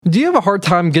Do you have a hard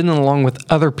time getting along with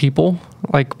other people?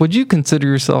 Like, would you consider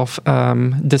yourself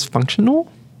dysfunctional?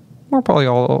 We're probably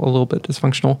all a little bit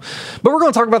dysfunctional. But we're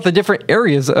going to talk about the different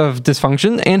areas of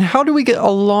dysfunction and how do we get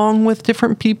along with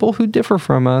different people who differ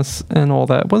from us and all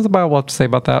that. What does the Bible have to say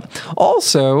about that?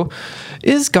 Also,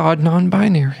 is God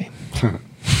non-binary?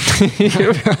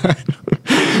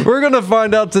 We're going to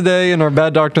find out today in our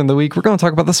Bad Doctrine of the Week. We're going to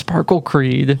talk about the Sparkle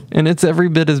Creed, and it's every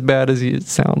bit as bad as it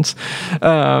sounds.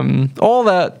 All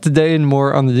that today and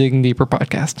more on the Digging Deeper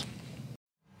podcast.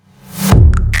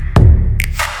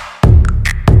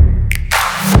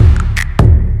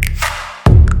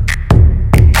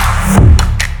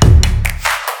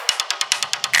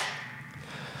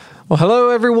 Well, hello,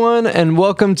 everyone, and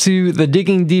welcome to the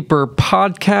Digging Deeper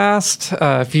podcast.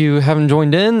 If you haven't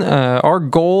joined in, our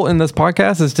goal in this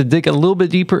podcast is to dig a little bit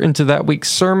deeper into that week's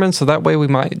sermon, so that way we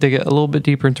might dig it a little bit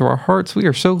deeper into our hearts. We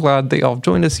are so glad that y'all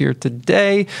joined us here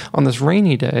today on this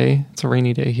rainy day. It's a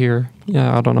rainy day here.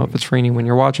 Yeah, I don't know if it's rainy when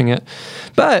you're watching it,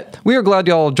 but we are glad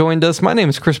y'all joined us. My name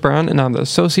is Chris Brown, and I'm the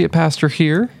associate pastor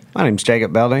here. My name's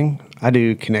Jacob Belding. I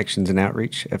do connections and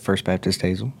outreach at First Baptist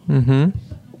Hazel. Mm-hmm.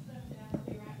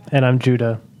 And I'm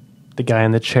Judah, the guy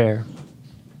in the chair.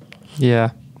 Yeah.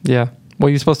 What are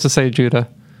you supposed to say, Judah?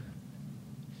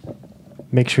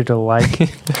 Make sure to like,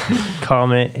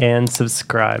 comment, and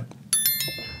subscribe.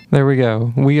 There we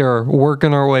go. We are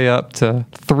working our way up to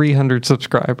 300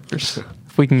 subscribers.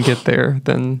 If we can get there,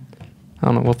 then, I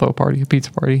don't know, we'll throw a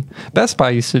pizza party. Best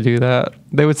Buy used to do that.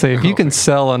 They would say, if you can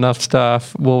sell enough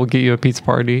stuff, we'll get you a pizza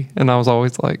party. And I was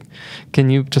always like, can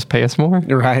you just pay us more?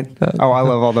 Right. I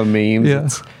love all the memes. Yeah.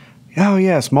 Oh,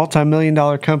 yes,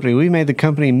 multi-million-dollar company. We made the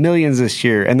company millions this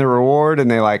year. And the reward,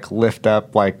 and they, lift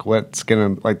up, what's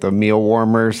going to, the meal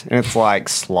warmers. And it's like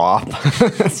slop.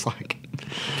 It's like,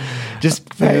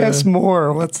 just pay us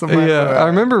more. What's the matter? Yeah, I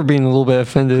remember being a little bit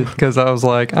offended because I was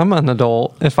like, I'm an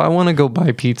adult. If I want to go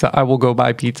buy pizza, I will go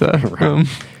buy pizza.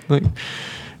 Right.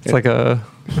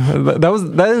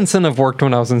 That incentive worked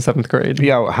when I was in 7th grade.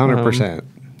 Yeah, 100%.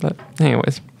 But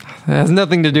anyways, it has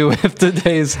nothing to do with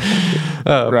today's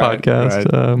podcast.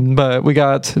 Right. But we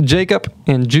got Jacob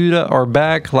and Judah are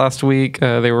back. Last week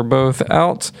they were both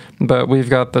out, but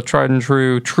we've got the tried and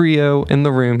true trio in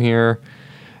the room here,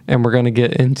 and we're going to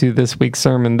get into this week's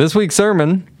sermon. This week's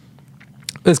sermon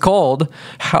is called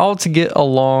How to Get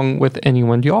Along with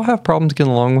Anyone. Do y'all have problems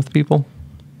getting along with people?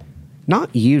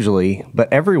 Not usually, but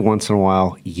every once in a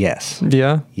while, yes.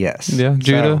 Yeah? Yes. Yeah,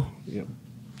 Judah? So, yeah.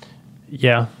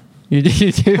 Yeah. You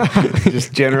do?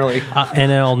 Just generally.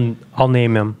 And then I'll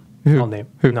name him. Who?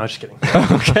 Who? No, just kidding.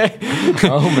 Okay.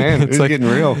 Oh, man. It's getting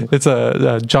real. It's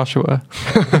Joshua,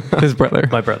 his brother.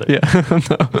 My brother. Yeah.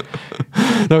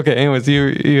 No. Okay, anyways,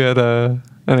 you had an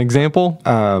example?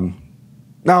 No,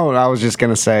 I was just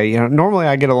going to say, normally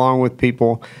I get along with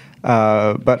people,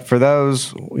 but for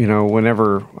those,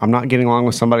 whenever I'm not getting along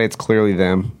with somebody, it's clearly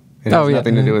them. It has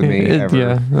nothing to do with me ever.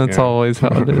 Yeah, that's always how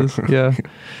it is. Yeah.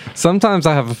 Sometimes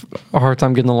I have a hard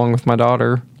time getting along with my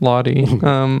daughter, Lottie.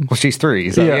 Well, she's 3,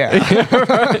 so yeah.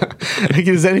 Right.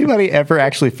 Has anybody ever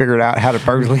actually figured out how to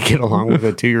perfectly get along with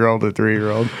a 2-year-old or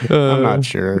 3-year-old? I'm not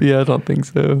sure. Yeah, I don't think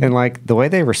so. And the way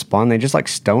they respond, they just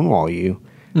stonewall you.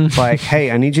 It's like, hey,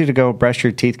 I need you to go brush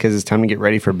your teeth because it's time to get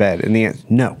ready for bed. And the answer,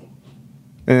 no.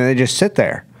 And they just sit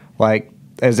there,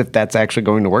 as if that's actually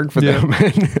going to work for them.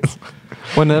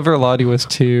 Whenever Lottie was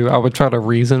 2, I would try to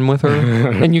reason with her,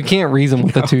 and you can't reason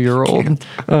with a 2-year-old.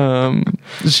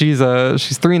 She's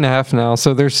 3.5 now,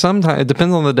 so there's sometimes it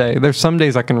depends on the day. There's some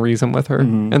days I can reason with her,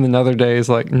 and then other days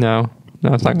no,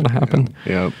 it's not going to happen.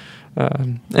 Yep.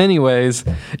 Anyways,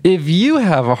 if you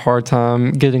have a hard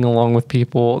time getting along with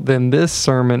people, then this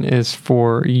sermon is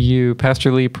for you. Pastor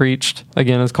Lee preached,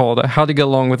 again, it's called How to Get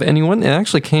Along with Anyone. It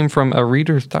actually came from a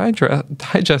Reader's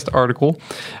Digest article.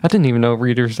 I didn't even know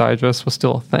Reader's Digest was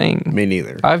still a thing. Me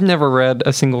neither. I've never read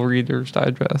a single Reader's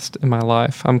Digest in my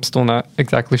life. I'm still not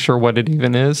exactly sure what it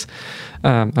even is.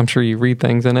 I'm sure you read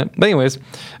things in it. But anyways,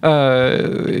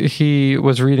 he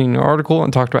was reading an article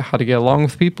and talked about how to get along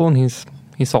with people, and he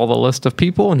saw the list of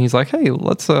people, and he's like, hey,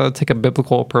 let's take a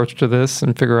biblical approach to this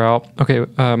and figure out, okay,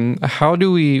 how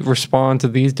do we respond to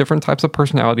these different types of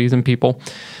personalities in people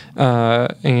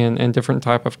and different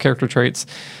type of character traits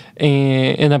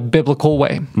in a biblical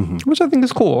way, which I think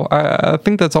is cool. I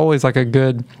think that's always a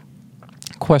good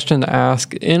question to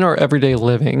ask in our everyday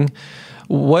living.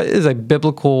 What is a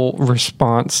biblical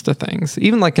response to things?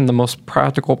 Even in the most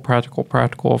practical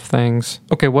of things.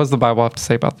 Okay, what does the Bible have to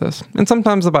say about this? And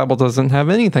sometimes the Bible doesn't have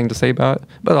anything to say about it,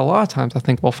 but a lot of times I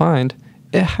think we'll find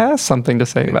it has something to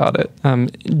say about it,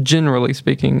 generally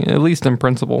speaking, at least in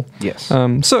principle. Yes.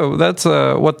 So that's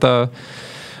what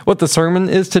what the sermon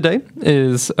is today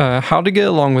is how to get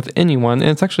along with anyone. And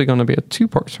it's actually going to be a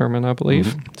 2-part sermon, I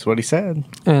believe. That's what he said.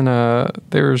 And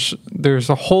there's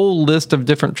a whole list of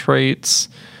different traits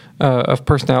of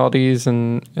personalities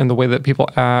and the way that people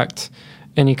act.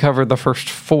 And he covered the first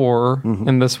 4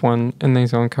 in this one, and then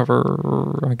he's going to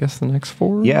cover, I guess, the next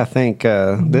 4. Yeah, I think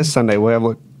this Sunday we have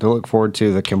to look forward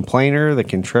to the complainer, the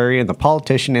contrarian, the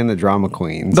politician, and the drama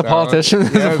queen. The politician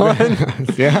is one?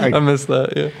 Yeah. I missed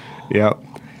that, yeah. Yep.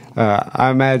 I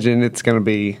imagine it's going to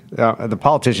be, the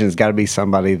politician's got to be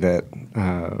somebody that,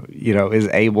 is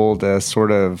able to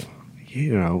sort of,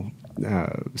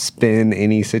 spin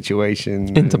any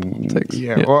situation into politics.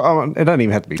 Yeah. Well, it doesn't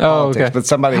even have to be politics, but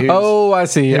somebody who's... Oh, I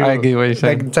see. I get what you're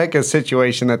saying. They can take a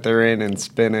situation that they're in and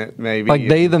spin it, maybe. Like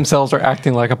they themselves are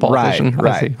acting like a politician.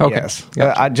 Right. I see. Okay. Yes.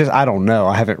 Gotcha. I don't know.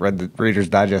 I haven't read the Reader's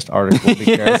Digest article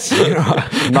because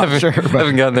I'm not sure. But,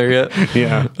 haven't gotten there yet.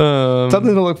 Yeah.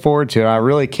 Something to look forward to. I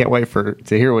really can't wait to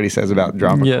hear what he says about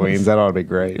drama queens. That ought to be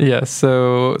great. Yes.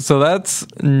 So that's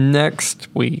next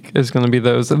week is going to be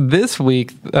those. This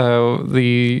week,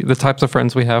 the types of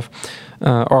friends we have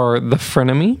are the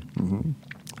frenemy,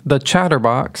 the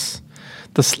chatterbox,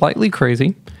 the slightly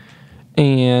crazy,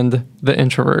 and the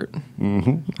introvert.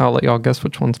 I'll let y'all guess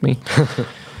which one's me.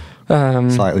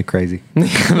 Slightly crazy.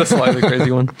 The slightly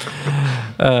crazy one.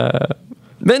 But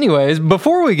anyways,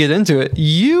 before we get into it,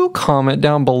 you comment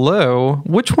down below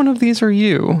which one of these are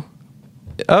you.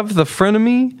 Of the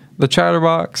frenemy, the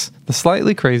chatterbox, the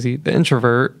slightly crazy, the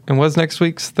introvert, and what's next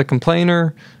week's? The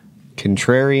complainer,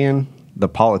 contrarian, the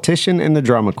politician, and the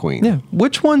drama queen. Yeah.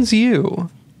 Which one's you?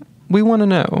 We want to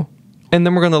know. And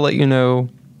then we're going to let you know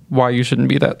why you shouldn't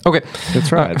be that. Okay.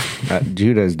 That's right.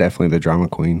 Judah is definitely the drama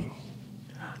queen.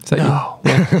 Is that you?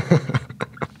 Yeah.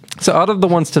 So out of the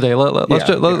ones today,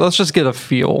 let's just get a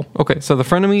feel. Okay. So the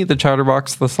frenemy, the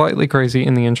chatterbox, the slightly crazy,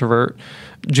 and the introvert.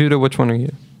 Judah, which one are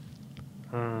you?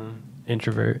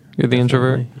 Introvert. You're the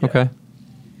introvert? Yeah. Okay.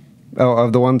 Oh,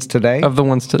 of the ones today? Of the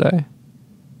ones today.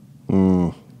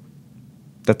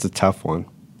 That's a tough one.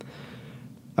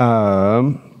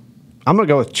 I'm going to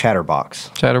go with chatterbox.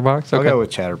 Chatterbox? Okay. I'll go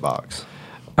with chatterbox.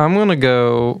 I'm going to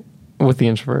go with the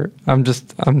introvert.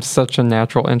 I'm such a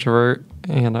natural introvert.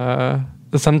 And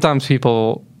sometimes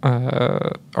people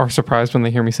are surprised when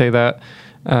they hear me say that.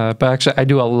 But actually, I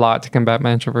do a lot to combat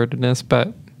my introvertedness.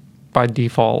 But by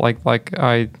default, like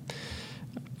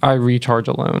I recharge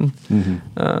alone.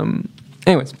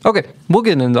 Anyways, okay. We'll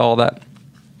get into all that.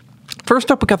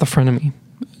 First up, we got the frenemy.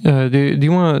 Do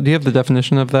you have the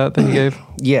definition of that you gave?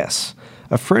 Yes.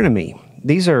 A frenemy.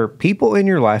 These are people in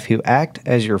your life who act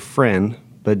as your friend,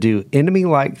 but do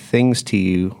enemy-like things to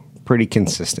you pretty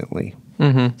consistently.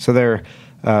 So they're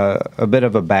a bit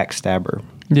of a backstabber.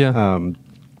 Yeah.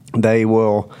 They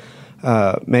will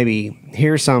maybe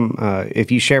hear some,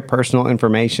 if you share personal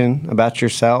information about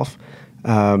yourself,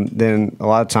 then a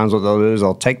lot of times what they'll do is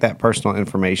they'll take that personal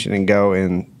information and go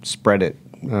and spread it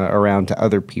around to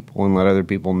other people and let other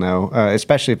people know,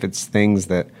 especially if it's things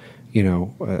that,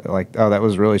 like, oh, that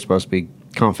was really supposed to be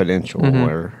confidential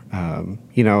or,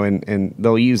 and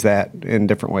they'll use that in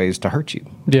different ways to hurt you.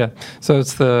 Yeah. So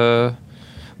it's the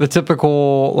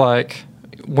typical, like,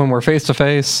 when we're face to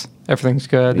face, everything's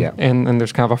good. Yeah. And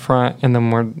there's kind of a front. And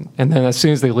then as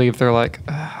soon as they leave, they're like,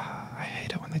 I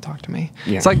hate it when they talk to me.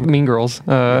 Yeah. It's like Mean Girls. If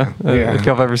y'all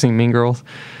have ever seen Mean Girls.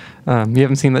 You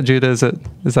haven't seen that, Judah? Is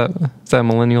that a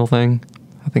millennial thing?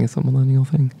 I think it's a millennial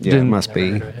thing. Yeah, it must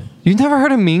be. You never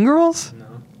heard of Mean Girls? No.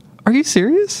 Are you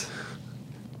serious?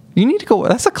 You need to go.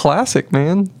 That's a classic,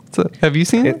 man. Have you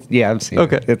seen it? Yeah, I've seen it.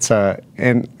 Okay. It's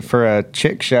and for a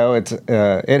chick show,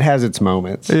 it has its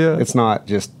moments. Yeah. It's not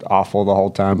just awful the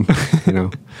whole time,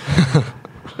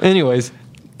 Anyways,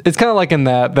 it's kind of like in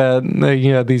that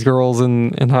these girls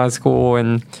in high school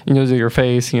and to your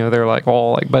face, they're like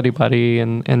all like buddy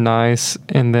and nice,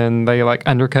 and then they like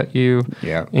undercut you.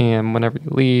 Yeah. And whenever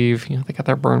you leave, they got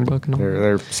their burn book and all.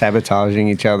 They're sabotaging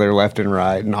each other left and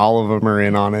right, and all of them are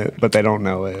in on it, but they don't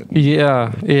know it.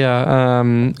 Yeah.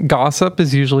 Gossip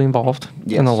is usually involved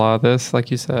in a lot of this, like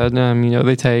you said.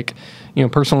 They take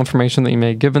personal information that you may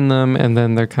have given them, and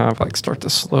then they're kind of like start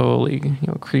to slowly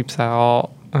creeps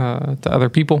out to other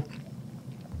people.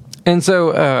 And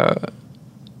so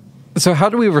how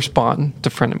do we respond to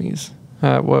frenemies?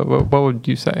 What would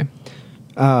you say?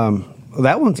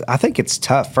 That one's, I think it's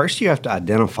tough. First, you have to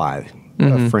identify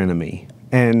a frenemy,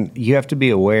 and you have to be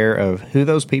aware of who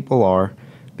those people are,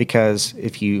 because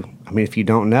if you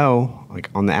don't know, like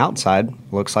on the outside, it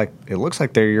looks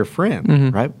like they're your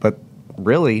friend, right? But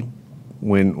really,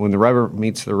 when the rubber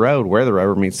meets the road, where the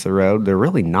rubber meets the road, they're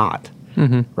really not.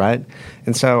 Right?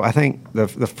 And so I think the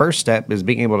first step is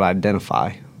being able to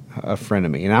identify a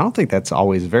frenemy, and I don't think that's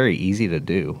always very easy to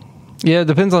do. Yeah, it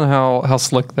depends on how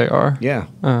slick they are. Yeah.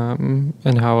 And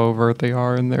how overt they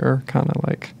are in their kind of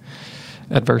like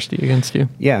adversity against you.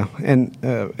 Yeah,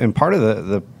 and part of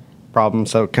the problem,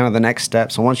 so kind of the next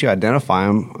step, so once you identify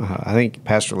them, I think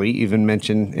Pastor Lee even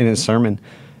mentioned in his sermon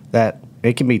that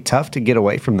it can be tough to get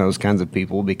away from those kinds of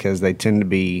people because they tend to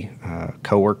be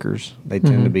coworkers, they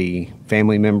tend to be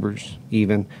family members,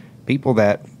 even people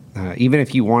that even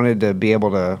if you wanted to be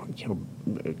able to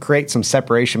create some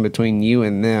separation between you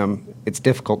and them, it's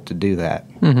difficult to do that,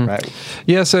 right?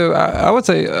 Yeah, so I would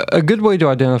say a good way to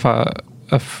identify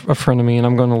a frenemy, and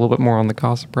I'm going a little bit more on the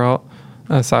gossip route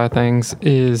side of things,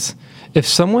 is if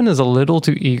someone is a little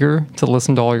too eager to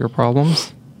listen to all your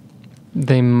problems,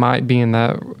 they might be in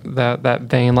that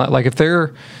vein. Like if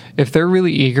they're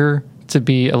really eager to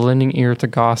be a lending ear to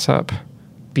gossip,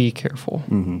 be careful,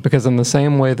 because in the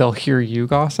same way they'll hear you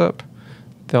gossip,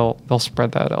 they'll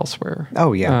spread that elsewhere.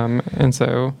 Oh yeah, and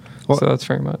so that's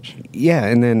very much. Yeah,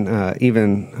 and then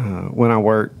even when I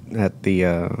worked at the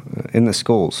in the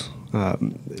schools,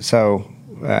 so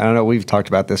I don't know, we've talked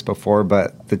about this before,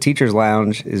 but the teacher's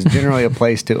lounge is generally a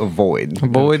place to avoid.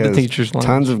 Avoid the teacher's lounge.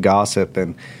 Tons of gossip,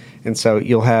 and so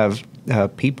you'll have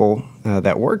people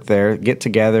that work there get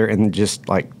together and just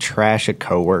like trash a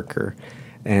coworker.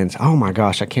 And oh my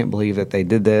gosh, I can't believe that they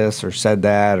did this or said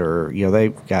that, or they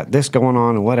got this going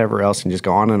on and whatever else, and just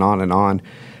go on and on and on,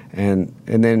 and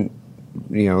then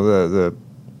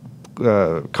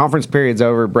the conference period's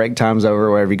over, break time's over,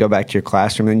 whatever. You go back to your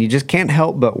classroom, and you just can't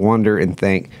help but wonder and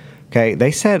think, okay, they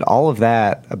said all of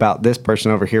that about this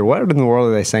person over here. What in the world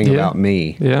are they saying about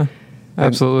me? Yeah,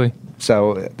 absolutely.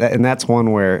 And that's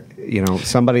one where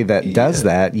somebody that does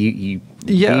that, you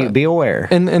be aware,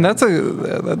 and that's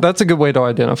a good way to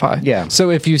identify. Yeah.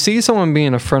 So if you see someone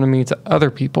being a frenemy to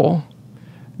other people,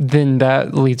 then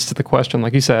that leads to the question,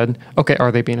 like you said, okay,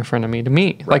 are they being a frenemy to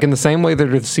me? Right. Like in the same way they're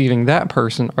deceiving that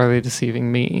person, are they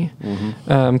deceiving me?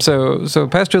 So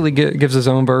Pastor Lee gives his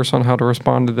own verse on how to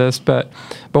respond to this, but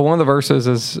one of the verses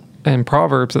is in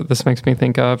Proverbs that this makes me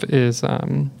think of is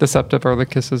deceptive are the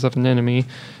kisses of an enemy,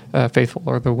 faithful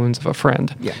are the wounds of a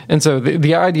friend. Yeah. And so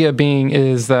the idea being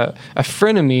is that a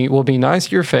frenemy will be nice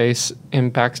to your face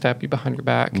and backstab you behind your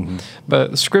back.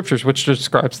 But the scriptures, which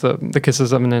describes the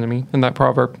kisses of an enemy in that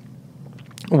proverb,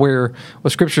 where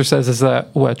what scripture says is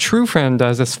that what a true friend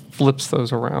does is flips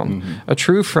those around. A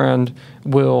true friend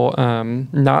will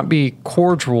not be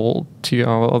cordial to you.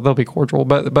 Well, they'll be cordial,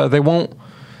 but they won't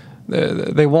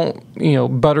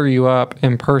butter you up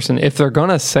in person. If they're going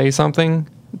to say something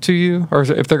to you, or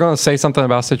if they're going to say something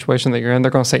about a situation that you're in,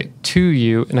 they're going to say it to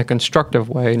you in a constructive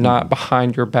way, not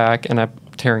behind your back in a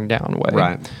tearing down way.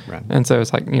 Right. And so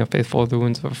it's like, faithful are the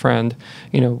wounds of a friend.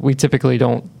 We typically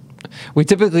like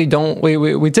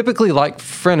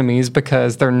frenemies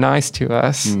because they're nice to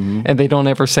us and they don't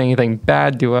ever say anything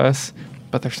bad to us,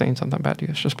 but they're saying something bad to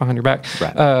you. It's just behind your back.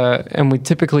 Right. And we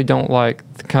typically don't like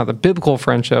kind of the biblical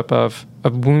friendship of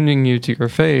wounding you to your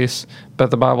face, but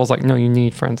the Bible's like, no, you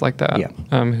need friends like that,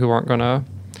 who aren't going to,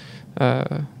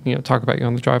 talk about you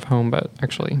on the drive home, but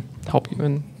actually help you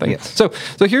in things. Yes.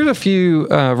 So here's a few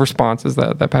responses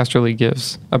that Pastor Lee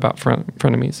gives about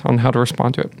frenemies on how to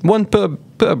respond to it. One, put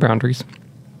up boundaries.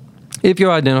 If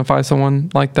you identify someone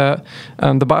like that,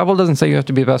 the Bible doesn't say you have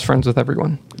to be best friends with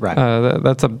everyone. Right.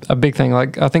 That's a big thing.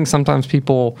 Like, I think sometimes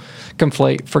people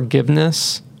conflate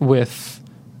forgiveness with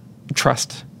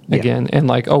trust again, and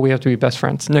like, oh, we have to be best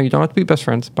friends. No, you don't have to be best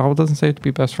friends. The Bible doesn't say you have to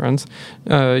be best friends.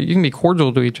 You can be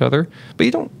cordial to each other, but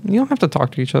you don't have to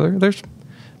talk to each other. There's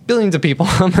billions of people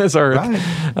on this earth.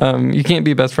 Right. You can't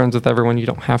be best friends with everyone. You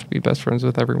don't have to be best friends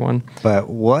with everyone. But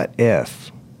what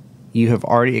if you have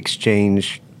already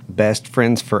exchanged best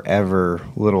friends forever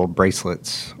little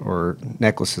bracelets or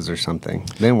necklaces or something?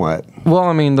 Then what? Well,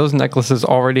 I mean, those necklaces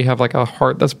already have like a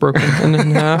heart that's broken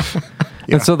in half.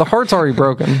 Yeah. And so the heart's already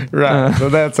broken. Right. So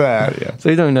that's that. Yeah. So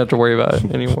you don't even have to worry about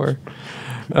it anymore.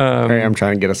 Harry, I'm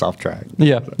trying to get us off track.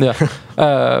 Yeah.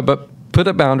 But put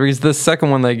up boundaries. The second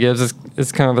one that gives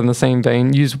is kind of in the same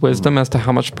vein. Use wisdom as to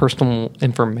how much personal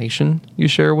information you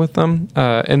share with them.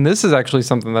 And this is actually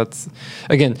something that's,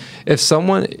 again, if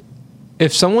someone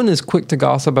is quick to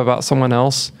gossip about someone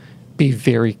else, be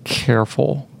very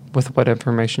careful with what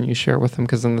information you share with them,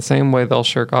 because in the same way they'll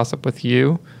share gossip with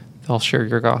you, they'll share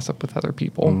your gossip with other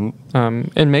people.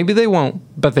 And maybe they won't,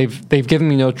 but they've given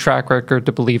me no track record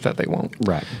to believe that they won't.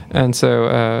 Right. And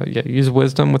so, use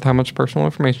wisdom with how much personal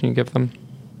information you give them.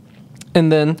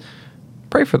 And then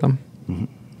pray for them.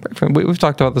 Pray for them. We've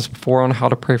talked about this before on how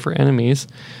to pray for enemies.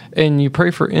 And you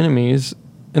pray for enemies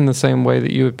in the same way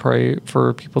that you would pray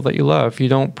for people that you love. You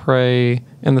don't pray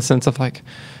in the sense of like,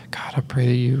 God, I pray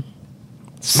that you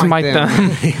smite them.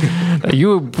 That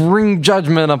you would bring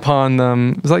judgment upon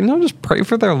them. It's like, no, just pray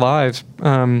for their lives.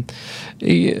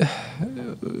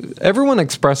 Everyone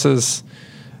expresses,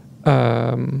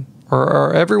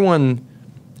 or everyone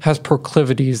has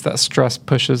proclivities that stress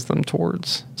pushes them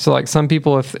towards. So like some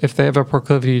people, if they have a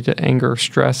proclivity to anger,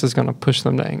 stress is going to push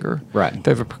them to anger. Right. If they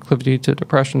have a proclivity to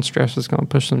depression, stress is going to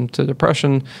push them to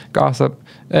depression, gossip.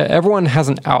 Everyone has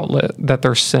an outlet that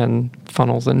their sin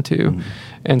funnels into,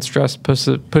 and stress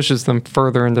pushes them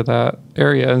further into that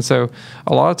area. And so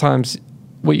a lot of times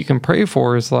what you can pray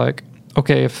for is like,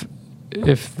 okay,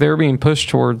 if they're being pushed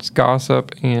towards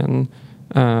gossip and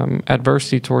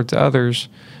adversity towards others,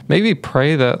 maybe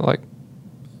pray that like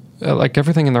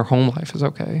everything in their home life is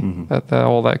okay, that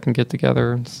all that can get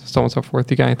together, and so on and so forth.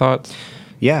 You got any thoughts?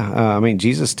 Yeah, I mean,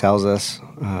 Jesus tells us,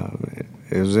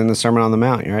 it was in the Sermon on the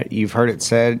Mount, right? You've heard it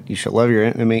said, you shall love your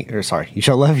enemy, you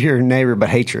shall love your neighbor, but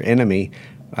hate your enemy.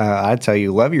 I tell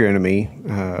you, love your enemy,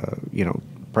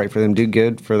 pray for them, do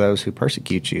good for those who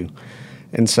persecute you.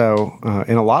 And so,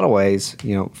 in a lot of ways,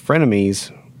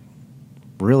 frenemies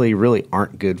really, really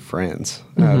aren't good friends.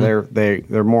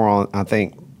 They're more on, I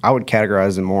think, I would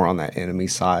categorize them more on that enemy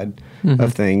side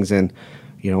of things. And,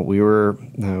 we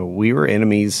were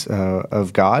enemies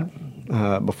of God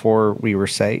before we were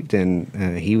saved,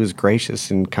 and He was gracious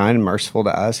and kind and merciful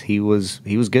to us. He was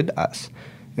good to us.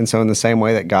 And so in the same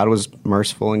way that God was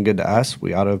merciful and good to us,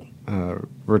 we ought to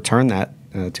return that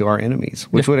to our enemies,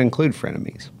 which would include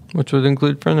frenemies.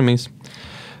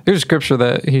 Here's a scripture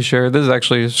that he shared. This is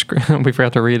actually, we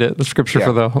forgot to read it, the scripture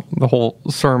for the whole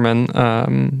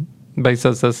sermon. But he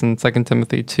says this in 2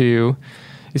 Timothy 2.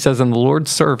 He says, "And the Lord's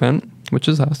servant," which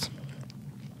is us,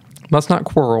 "must not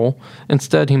quarrel.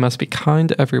 Instead, he must be kind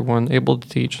to everyone, able to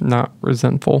teach, not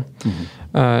resentful."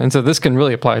 And so this can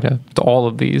really apply to all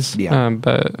of these,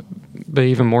 but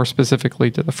even more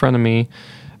specifically to the frenemy,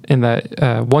 in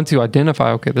that once you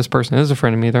identify, okay, this person is a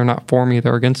friend of me, they're not for me,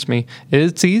 they're against me,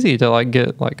 it's easy to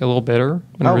get a little bitter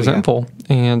and resentful.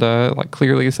 And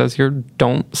clearly it says here,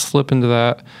 don't slip into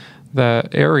that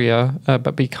area,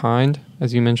 but be kind,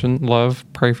 as you mentioned, love,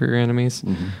 pray for your enemies,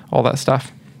 all that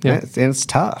stuff. Yeah. And it's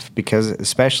tough because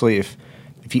especially if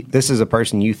this is a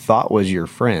person you thought was your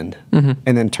friend, and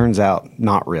then turns out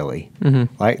not really,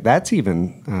 like that's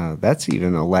even a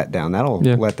letdown. That'll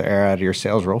let the air out of your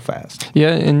sails real fast.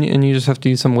 Yeah, and you just have to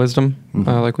use some wisdom,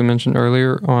 like we mentioned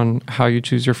earlier, on how you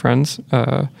choose your friends.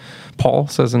 Paul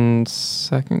says in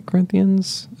 2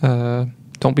 Corinthians,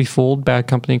 "Don't be fooled. Bad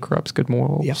company corrupts good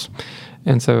morals." Yep.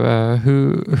 And so,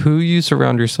 who you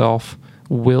surround yourself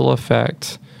will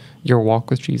affect your walk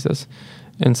with Jesus.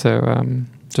 And so,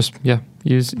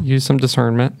 use some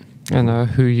discernment and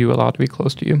who you allow to be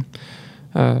close to you.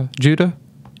 Judah,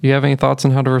 you have any thoughts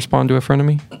on how to respond to a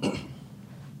frenemy?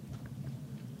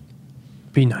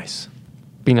 Be nice.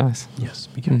 Be nice. Yes,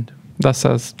 be kind. That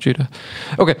says Judah.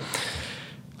 Okay.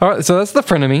 All right, so that's the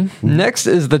frenemy. Next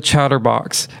is the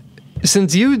chatterbox.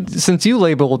 Since you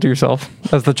labeled yourself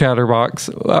as the chatterbox,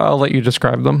 I'll let you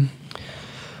describe them.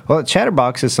 Well, a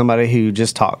chatterbox is somebody who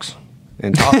just talks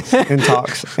and talks and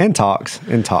talks and talks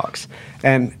and talks.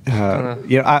 And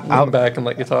I'll back and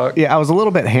let you talk. Yeah, I was a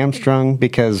little bit hamstrung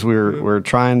because we're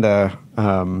trying to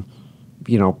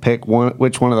pick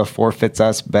which one of the four fits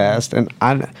us best. And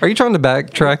are you trying to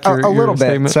backtrack your a little bit?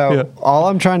 Statement? So all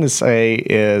I'm trying to say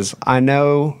is I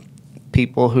know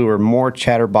people who are more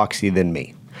chatterboxy than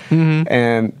me,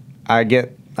 and I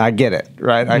get it,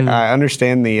 right? I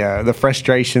understand the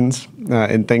frustrations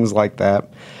and things like that,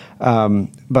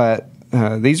 but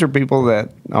these are people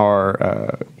that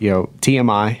are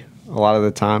TMI a lot of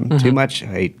the time. Too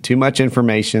much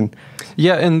information.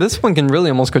 Yeah, and this one can really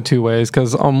almost go two ways,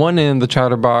 because on one end, the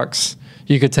chatterbox,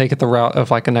 you could take it the route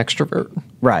of like an extrovert.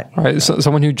 Right. So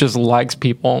someone who just likes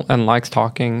people and likes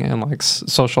talking and likes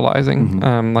socializing.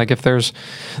 Like if there's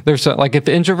if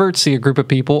introverts see a group of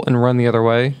people and run the other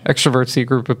way, extroverts see a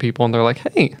group of people and they're like,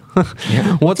 hey,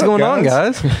 what's going on,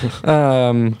 guys?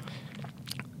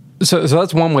 So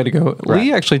that's one way to go. Right.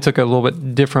 Lee actually took it a little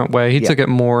bit different way. He took it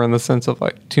more in the sense of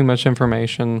like too much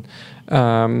information,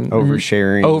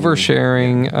 oversharing.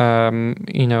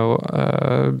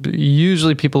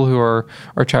 Usually people who are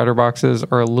chatterboxes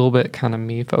are a little bit kind of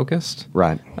me focused,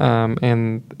 right?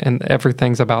 And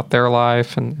everything's about their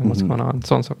life and what's going on,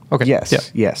 so on and so. Okay. Yes.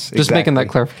 Just Exactly. making that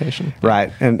clarification.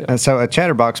 Right. And so a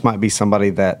chatterbox might be somebody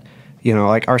that,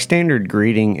 like our standard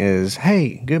greeting is,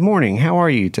 hey, good morning. How are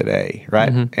you today?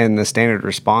 Right. And the standard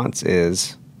response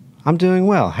is, I'm doing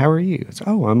well. How are you? It's,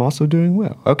 oh, I'm also doing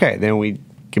well. Okay. Then we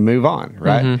can move on.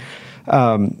 Right.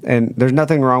 And there's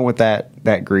nothing wrong with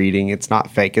that greeting. It's not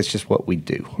fake. It's just what we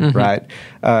do, right?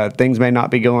 Things may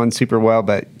not be going super well,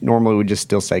 but normally we just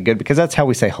still say good because that's how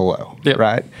we say hello,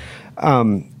 right?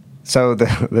 So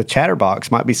the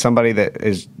chatterbox might be somebody that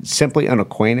is simply an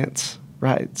acquaintance,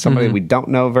 right? Somebody we don't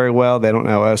know very well. They don't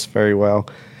know us very well.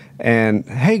 And,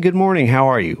 hey, good morning. How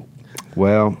are you?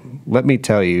 Well, let me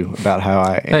tell you about how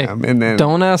I am. And then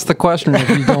don't ask the question if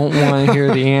you don't want to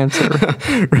hear the answer.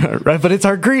 right, but it's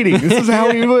our greeting. This is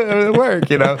how we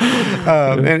work,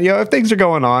 And, if things are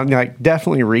going on,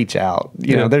 definitely reach out.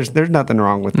 You know, there's nothing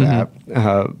wrong with that.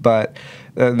 But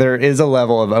there is a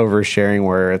level of oversharing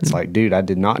where it's like, dude, I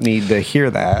did not need to hear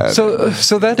that.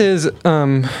 So that is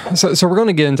so we're going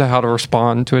to get into how to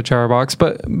respond to a chatterbox,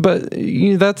 but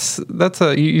you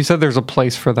said there's a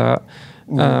place for that.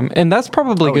 And that's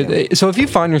probably good. Yeah. So if you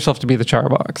find yourself to be the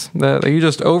chatterbox, that you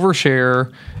just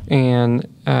overshare and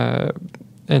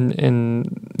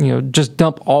just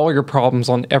dump all your problems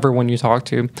on everyone you talk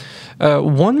to.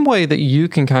 One way that you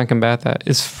can kind of combat that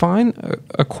is find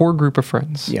a core group of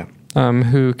friends. Yeah.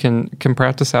 Who can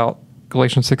practice out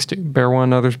Galatians 6:2, bear one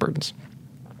another's burdens.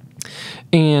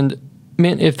 And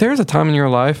man, if there's a time in your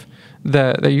life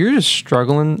that you're just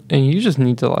struggling and you just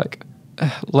need to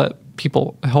let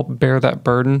people help bear that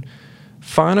burden,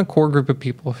 find a core group of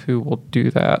people who will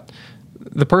do that.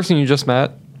 The person you just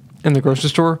met in the grocery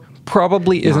store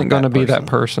probably isn't going to be that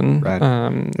person. Right.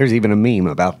 There's even a meme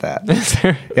about that. Is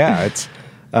there? Yeah, it's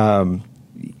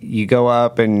you go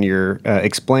up and you're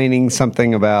explaining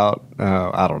something about,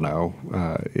 I don't know,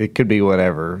 it could be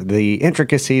whatever, the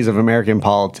intricacies of American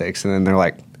politics, and then they're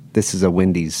like, this is a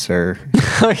Wendy's, sir.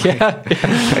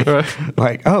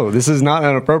 Oh, this is not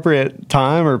an appropriate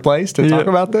time or place to talk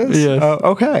about this? Yes.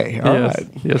 Okay, all right.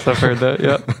 Yes, I've heard that,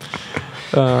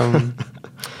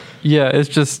 it's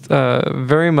just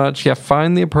very much,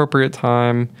 find the appropriate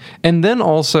time. And then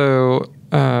also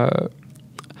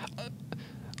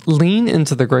lean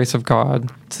into the grace of God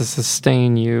to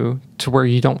sustain you to where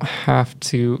you don't have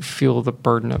to feel the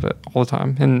burden of it all the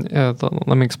time. And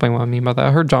let me explain what I mean by that.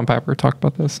 I heard John Piper talk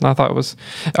about this, and I thought I was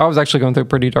actually going through a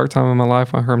pretty dark time in my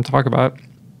life when I heard him talk about it.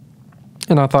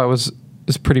 And I thought it was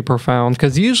pretty profound,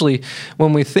 because usually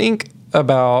when we think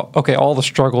about, all the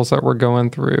struggles that we're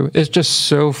going through, it's just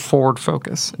so forward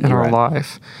focus in our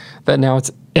life that now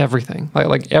it's everything.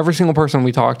 Like every single person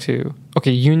we talk to,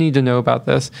 you need to know about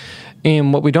this.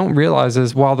 And what we don't realize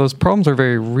is, while those problems are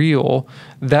very real,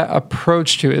 that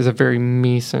approach to it is a very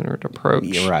me-centered approach.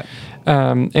 You're right.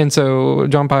 And so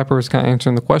John Piper was kind of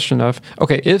answering the question of,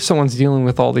 if someone's dealing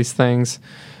with all these things,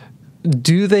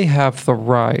 do they have the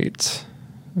right,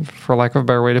 for lack of a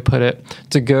better way to put it,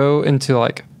 to go into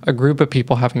a group of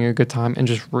people having a good time and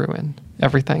just ruin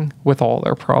everything with all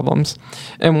their problems?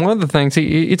 And one of the things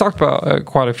he talked about,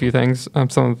 quite a few things,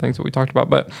 some of the things that we talked about,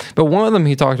 but one of them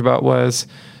he talked about was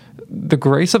the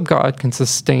grace of God can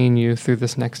sustain you through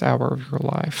this next hour of your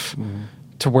life,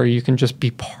 to where you can just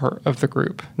be part of the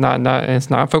group. And it's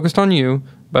not focused on you,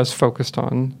 but it's focused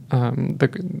on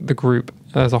the group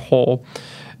as a whole.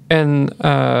 And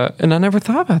I never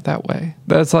thought about it that way.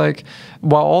 That's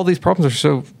while all these problems are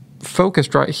so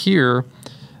focused right here,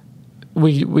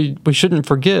 we shouldn't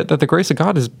forget that the grace of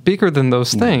God is bigger than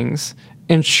those things.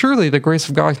 And surely the grace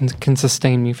of God can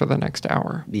sustain me for the next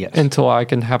hour, until I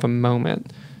can have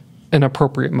an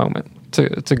appropriate moment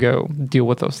to go deal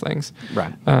with those things.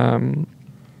 Right.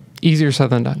 Easier said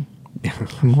than done.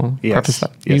 I'm gonna preface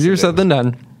that. Easier said than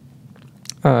done.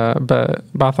 But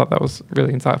I thought that was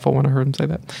really insightful when I heard him say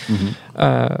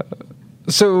that.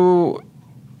 So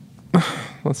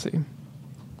let's see.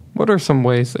 What are some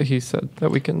ways that he said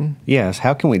that we can? Yes.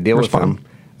 How can we deal respond?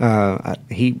 with them?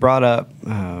 He brought up,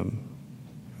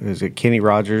 is it Kenny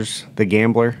Rogers, the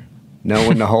gambler? Know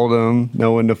when to hold them,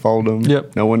 know when to fold them,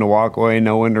 know when to walk away,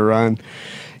 know when to run.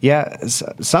 Yeah,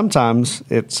 sometimes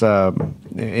it's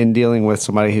in dealing with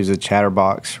somebody who's a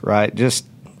chatterbox, right? Just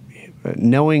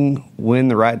knowing when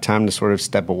the right time to sort of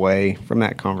step away from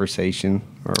that conversation.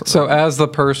 So as the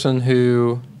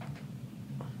person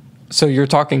so you're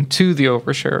talking to the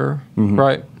oversharer,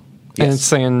 right? Yes. And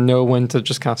saying know when to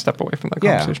just kind of step away from that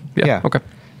conversation. Yeah. Okay.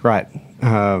 Right.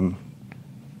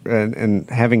 And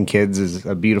having kids is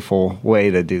a beautiful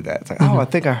way to do that. It's like, I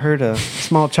think I heard a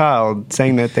small child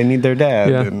saying that they need their dad.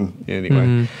 Yeah. And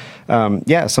anyway,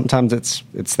 sometimes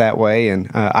it's that way. And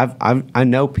I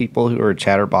know people who are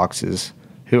chatterboxes,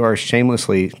 who are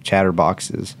shamelessly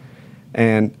chatterboxes,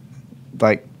 and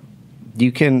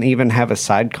You can even have a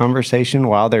side conversation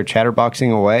while they're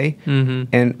chatterboxing away,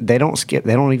 and they don't skip.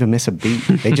 They don't even miss a beat.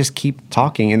 They just keep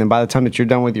talking, and then by the time that you're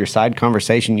done with your side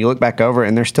conversation, you look back over,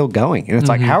 and they're still going. And it's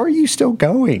like, how are you still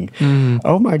going?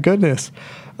 Oh my goodness!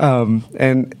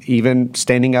 And even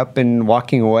standing up and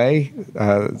walking away,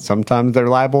 sometimes they're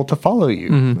liable to follow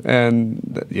you. And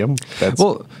that's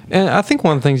well. And I think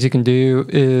one of the things you can do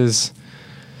is,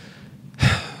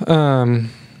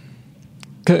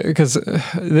 because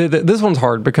this one's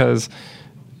hard because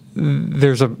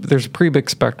there's a pretty big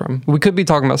spectrum. We could be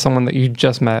talking about someone that you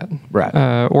just met,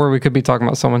 right? Or we could be talking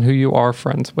about someone who you are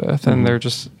friends with, and they're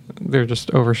just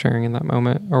oversharing in that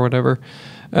moment or whatever.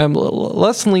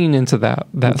 Let's lean into that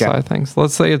side of things.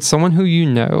 Let's say it's someone who you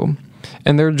know,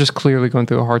 and they're just clearly going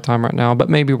through a hard time right now. But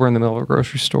maybe we're in the middle of a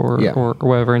grocery store or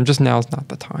whatever, and just now is not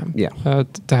the time.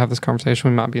 To have this conversation.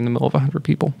 We might be in the middle of 100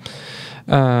 people.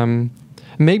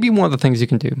 Maybe one of the things you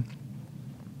can do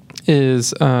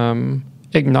is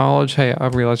acknowledge, hey, I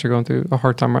realize you're going through a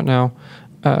hard time right now.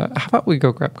 How about we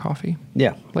go grab coffee?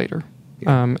 Later,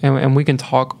 and we can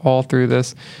talk all through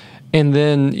this, and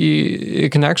then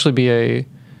it can actually be a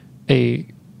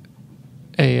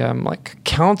like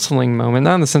counseling moment,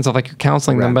 not in the sense of like you're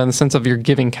counseling them, but in the sense of you're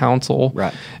giving counsel.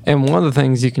 Right. And one of the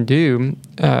things you can do,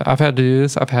 I've had to do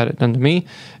this, I've had it done to me,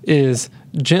 is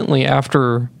gently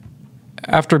after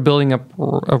building up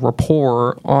a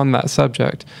rapport on that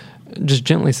subject, just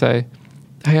gently say,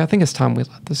 hey, I think it's time we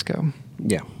let this go.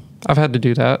 Yeah. I've had to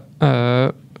do that.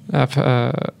 I've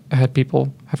had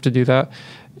people have to do that.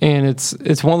 And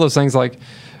it's one of those things like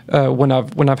when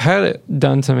I've had it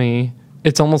done to me,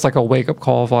 it's almost like a wake-up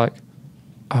call of like,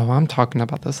 oh, I'm talking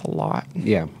about this a lot.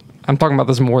 Yeah. I'm talking about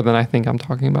this more than I think I'm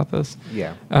talking about this.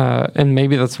 Yeah. And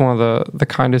maybe that's one of the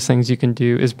kindest things you can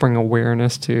do is bring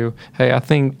awareness to, hey, I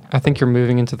think you're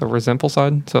moving into the resentful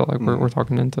side. So like we're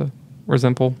talking into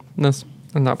resentfulness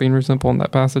and not being resentful in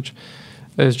that passage,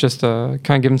 is just kind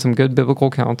of give them some good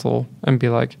biblical counsel and be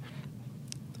like,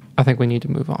 I think we need to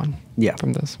move on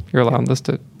from this. You're allowing this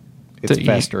to It's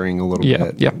festering a little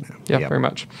bit. Yeah, very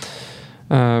much.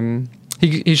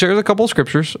 He shares a couple of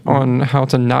scriptures on how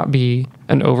to not be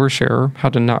an oversharer, how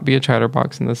to not be a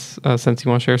chatterbox in this sense. You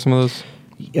want to share some of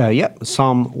those?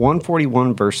 Psalm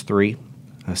 141, verse 3.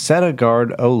 Set a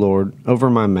guard, O Lord, over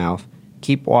my mouth.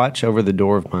 Keep watch over the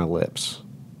door of my lips.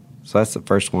 So that's the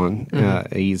first one.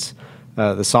 He's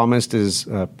the psalmist is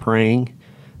praying,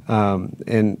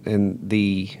 and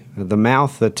the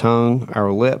mouth, the tongue,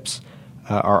 our lips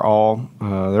are all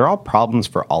they're all problems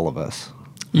for all of us.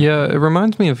 Yeah, it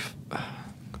reminds me of.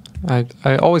 I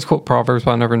always quote Proverbs,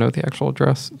 but I never know the actual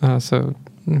address. So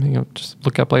just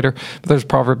look up later. But there's a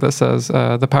proverb that says,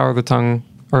 "The power of the tongue,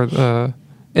 or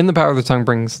in the power of the tongue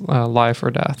brings life or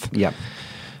death." Yeah,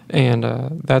 and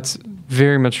that's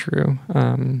very much true.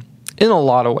 In a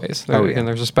lot of ways. Again,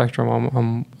 there's a spectrum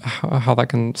on how that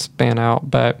can span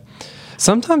out. But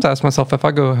sometimes I ask myself, if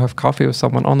I go have coffee with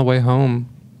someone on the way home,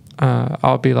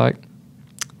 I'll be like,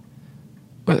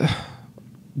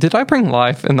 did I bring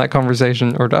life in that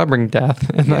conversation, or did I bring death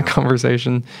in that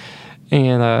conversation?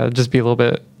 And just be a little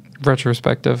bit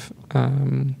retrospective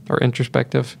or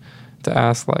introspective to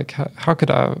ask, like, how could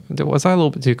was I a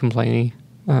little bit too complainy?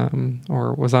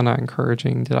 Or was I not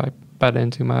encouraging? Did I butt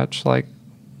in too much? Like,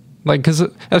 because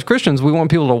as Christians, we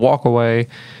want people to walk away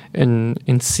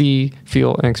and see,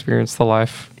 feel, and experience the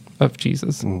life of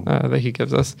Jesus that he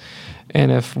gives us.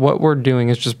 And if what we're doing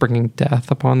is just bringing death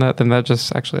upon that, then that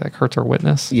just actually like hurts our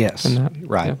witness. Yes,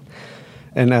 right.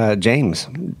 Yeah. And James,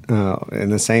 in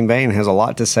the same vein, has a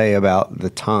lot to say about the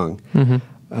tongue.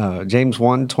 James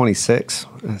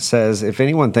 1:26 says, if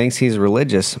anyone thinks he's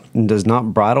religious and does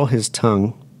not bridle his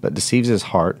tongue but deceives his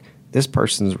heart, this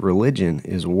person's religion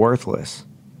is worthless.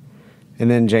 And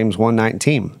then James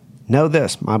 1:19, know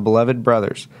this, my beloved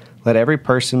brothers, let every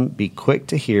person be quick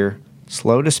to hear,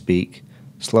 slow to speak,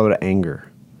 slow to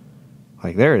anger.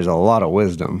 Like, there is a lot of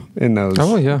wisdom in those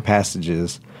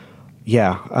passages.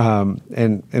 Yeah.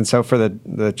 And so for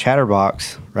the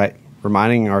chatterbox, right,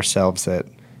 reminding ourselves that,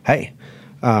 hey,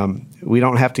 we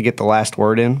don't have to get the last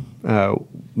word in.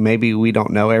 Maybe we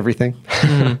don't know everything.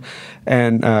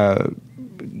 And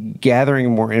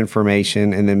gathering more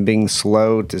information and then being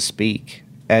slow to speak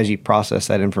as you process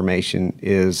that information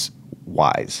is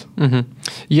wise.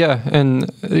 Yeah, and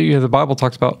the Bible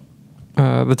talks about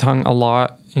the tongue a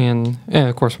lot, and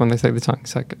of course when they say the tongue,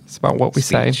 it's about what we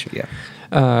say. Yeah.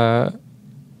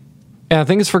 And I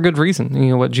think it's for good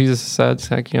reason. What Jesus said,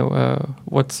 it's like,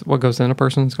 what goes in a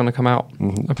person is going to come out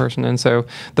a person. And so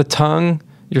the tongue,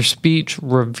 your speech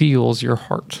reveals your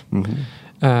heart.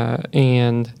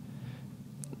 And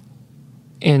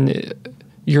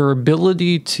your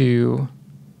ability to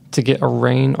get a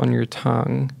rein on your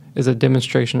tongue is a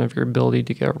demonstration of your ability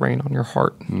to get a rein on your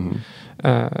heart.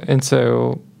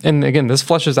 And again, this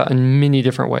fleshes out in many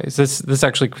different ways. This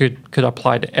actually could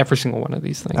apply to every single one of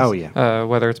these things. Oh, yeah.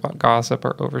 Whether it's about gossip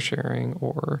or oversharing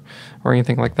or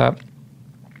anything like that.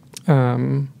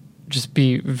 Just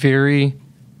be very,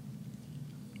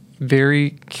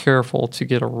 very careful to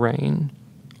get a rein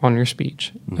on your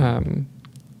speech.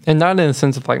 And not in the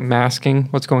sense of like masking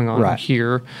what's going on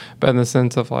here, but in the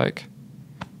sense of like,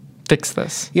 fix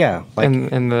this. Yeah. Like,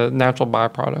 and the natural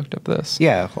byproduct of this.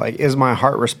 Yeah. Like, is my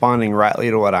heart responding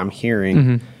rightly to what I'm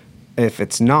hearing? If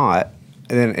it's not,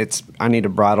 then I need to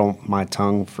bridle my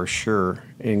tongue for sure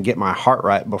and get my heart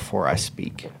right before I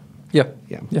speak. Yeah.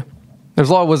 There's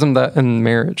a lot of wisdom that in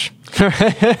marriage.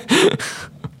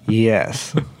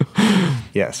 Yes.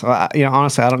 Yes. Well,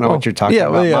 honestly, I don't know what you're talking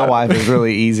about. My wife is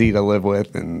really easy to live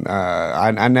with, and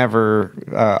I never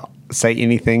say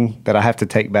anything that I have to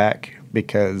take back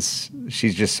because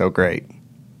she's just so great.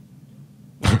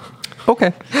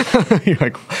 Okay. You're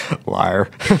like, liar.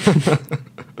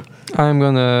 I'm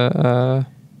gonna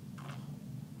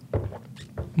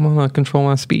control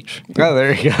my speech. Oh,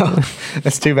 there you go.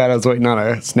 That's too bad. I was waiting on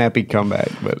a snappy comeback,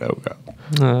 but oh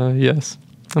god. Yes.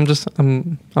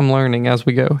 I'm learning as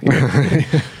we go here.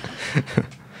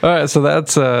 All right, so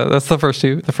that's the first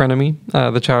two, the frenemy,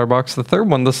 the chatterbox. The third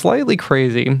one, the slightly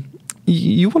crazy.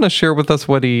 You want to share with us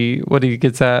what he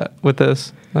gets at with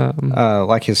this?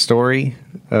 Like his story?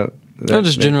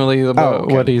 Just generally about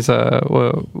what he's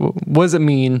what does it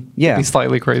mean to be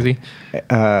slightly crazy?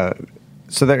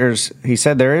 So he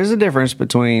said there is a difference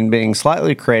between being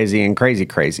slightly crazy and crazy.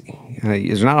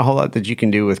 There's not a whole lot that you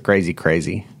can do with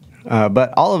crazy.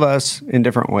 But all of us, in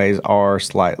different ways, are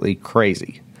slightly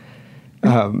crazy.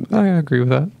 I agree with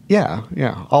that.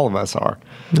 Yeah, all of us are.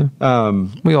 Yeah.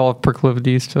 We all have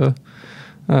proclivities to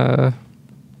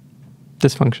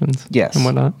dysfunctions. Yes. And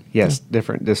whatnot. Yes,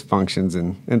 different dysfunctions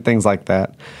and things like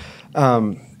that.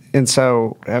 And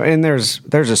so,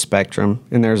 there's a spectrum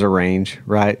and there's a range,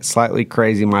 right? Slightly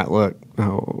crazy might look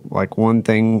like one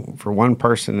thing for one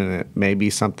person, and it may be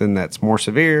something that's more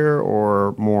severe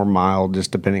or more mild,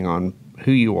 just depending on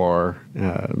who you are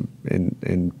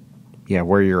and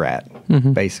where you're at,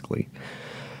 basically.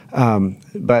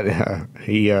 But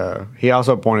he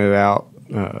also pointed out,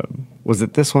 was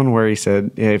it this one where he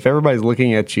said, if everybody's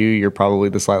looking at you, you're probably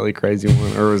the slightly crazy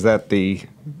one, or was that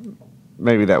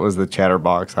maybe that was the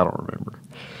chatterbox? I don't remember.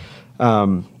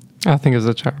 I think it was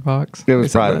the chatterbox. It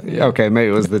was probably, okay, maybe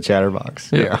it was the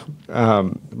chatterbox. Yeah.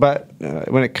 But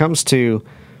when it comes to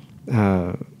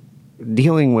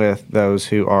dealing with those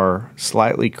who are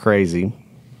slightly crazy,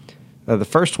 the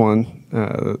first point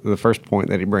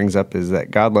that he brings up is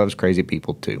that God loves crazy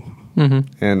people too.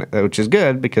 And which is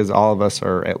good because all of us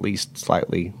are at least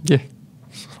slightly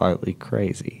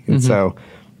crazy. And so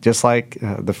just like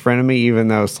the frenemy, even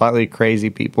though slightly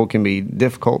crazy people can be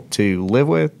difficult to live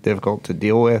with, difficult to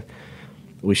deal with,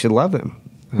 we should love them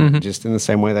just in the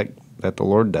same way that the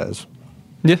Lord does.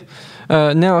 Yeah.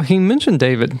 Now, he mentioned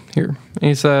David here.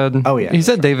 He said,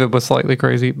 David was slightly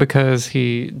crazy because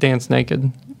he danced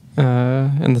naked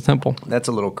in the temple. That's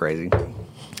a little crazy.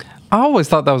 I always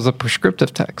thought that was a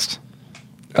prescriptive text.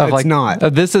 It's not.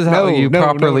 This is how you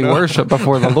properly worship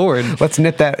before the Lord. Let's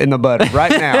nip that in the bud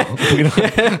right now.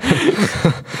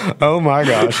 Oh my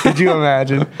gosh! Could you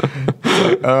imagine?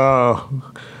 I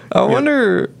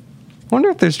wonder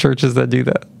if there's churches that do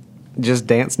that. Just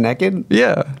dance naked?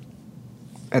 Yeah.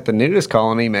 At the nudist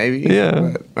colony, maybe.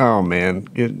 Yeah. But, oh man,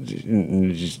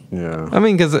 I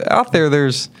mean, because out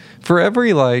there's for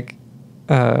every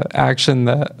action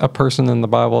that a person in the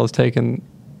Bible has taken,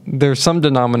 there's some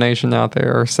denomination out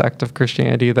there or sect of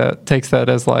Christianity that takes that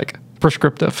as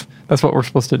prescriptive. That's what we're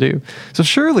supposed to do. So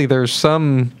surely there's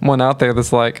someone out there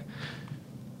that's like,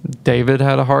 David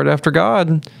had a heart after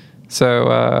God,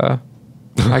 so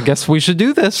I guess we should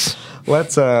do this.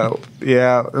 Let's not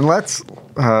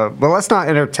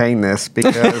entertain this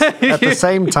because at the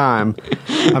same time,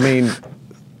 I mean,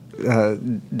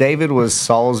 David was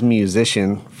Saul's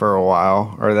musician for a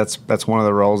while, or that's one of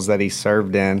the roles that he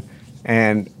served in.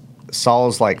 And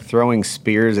Saul's throwing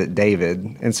spears at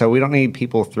David. And so we don't need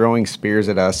people throwing spears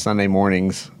at us Sunday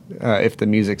mornings if the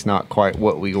music's not quite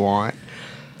what we want.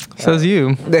 Says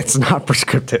you. It's not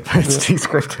prescriptive. It's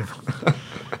descriptive.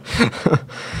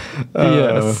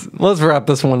 Yes. Let's wrap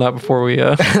this one up before we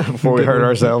hurt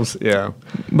ourselves. Yeah.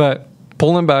 But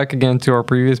pulling back again to our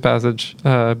previous passage,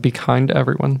 be kind to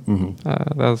everyone.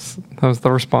 That was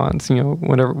the response.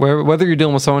 Whether you're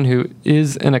dealing with someone who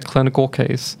is in a clinical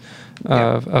case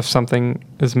of something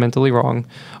is mentally wrong,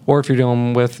 or if you're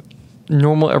dealing with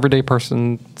normal everyday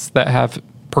persons that have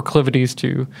proclivities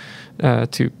to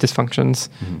dysfunctions.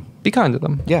 Be kind to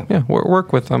them. Yeah.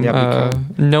 Work with them, Yeah,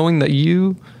 knowing that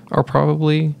you are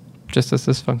probably just as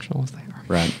dysfunctional as they are.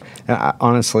 Right. And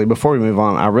honestly, before we move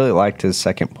on, I really liked his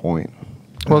second point.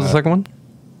 What was the second one?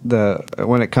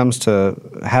 When it comes to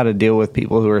how to deal with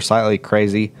people who are slightly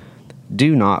crazy,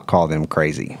 do not call them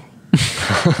crazy.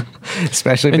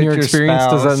 Especially if In it's your your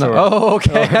experience, does that spouse not? Oh,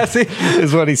 okay. I see.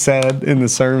 is what he said in the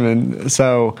sermon.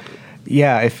 So,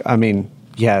 yeah,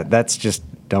 that's just,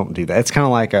 don't do that. It's kind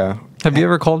of like Have you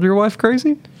ever called your wife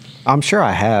crazy? I'm sure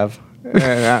I have.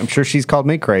 I'm sure she's called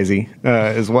me crazy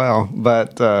as well.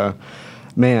 But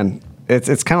man,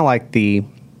 it's kind of like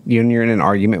you're in an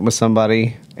argument with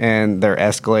somebody and they're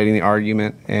escalating the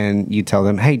argument, and you tell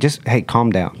them, hey,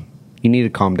 calm down. You need to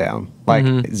calm down. Like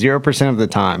 0% of the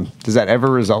time, does that ever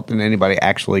result in anybody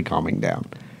actually calming down?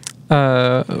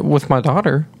 With my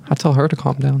daughter, I tell her to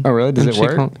calm down. Oh, really? Does it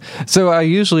work? So I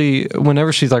usually,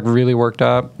 whenever she's like really worked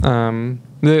up,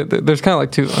 there's kind of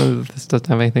like two. This doesn't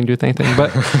have anything to do with anything,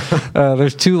 but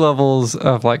there's two levels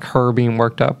of like her being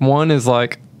worked up. One is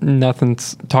like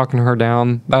nothing's talking her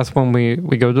down. That's when we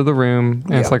go to the room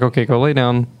and it's like, okay, go lay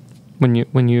down.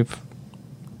 When you've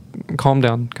calmed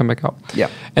down, come back out. Yeah.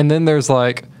 And then there's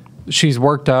like, she's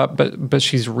worked up, but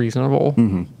she's reasonable,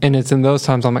 and it's in those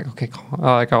times I'm like, okay,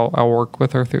 I'll work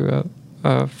with her through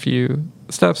a few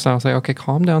steps, and I'll say, okay,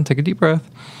 calm down, take a deep breath,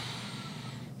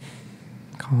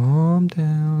 calm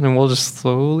down, and we'll just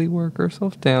slowly work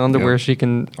herself down to where she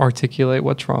can articulate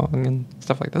what's wrong and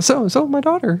stuff like that. So my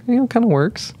daughter, kind of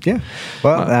works. Yeah.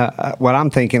 Well, what I'm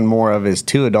thinking more of is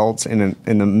two adults in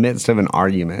the midst of an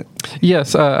argument.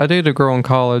 Yes, I dated a girl in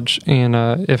college, and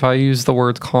if I used the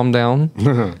words "calm down,"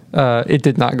 it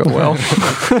did not go well.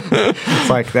 It's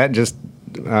like that just,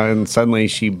 and suddenly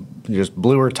she just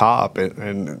blew her top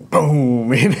and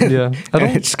boom. And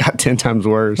it just got 10 times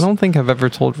worse. I don't think I've ever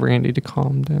told Randy to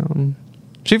calm down.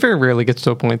 She very rarely gets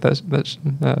to a point that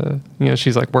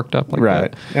she's like worked up like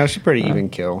that. Yeah, she's pretty even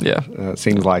kill. Yeah.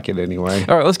 Seems like it anyway.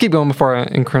 All right, let's keep going before I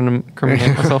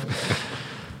incriminate myself.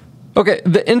 Okay,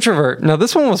 the introvert. Now,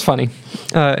 this one was funny,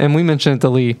 and we mentioned it to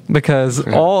Lee because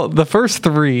all the first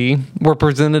three were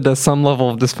presented as some level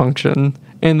of dysfunction,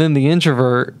 and then the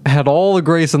introvert had all the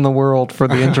grace in the world for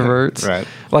the introverts. Right.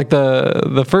 Like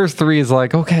the first three is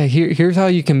like, okay, here's how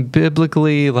you can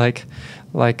biblically like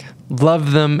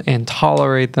love them and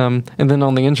tolerate them, and then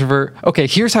on the introvert, okay,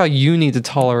 here's how you need to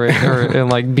tolerate her and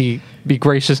like be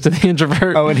gracious to the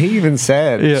introvert. Oh, and he even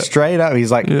said straight up,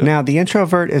 he's like, now the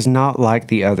introvert is not like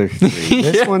the other three.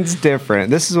 This one's different.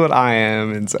 This is what I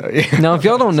am. And so now, if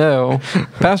y'all don't know,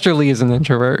 Pastor Lee is an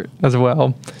introvert as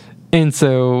well, and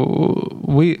so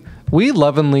we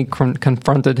lovingly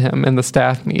confronted him in the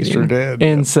staff meeting. Sure did.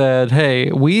 And said,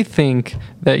 hey, we think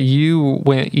that you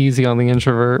went easy on the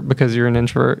introvert because you're an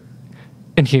introvert.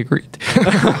 And he agreed.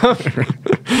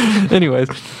 Anyways,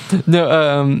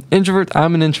 no, introvert.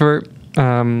 I'm an introvert.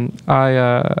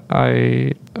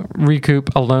 I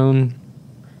recoup alone.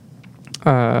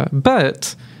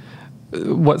 But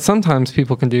what sometimes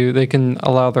people can do, they can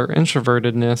allow their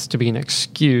introvertedness to be an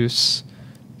excuse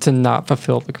to not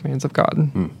fulfill the commands of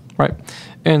God. Right.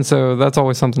 And so that's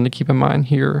always something to keep in mind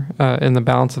here in the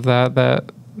balance of that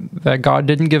God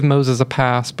didn't give Moses a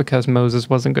pass because Moses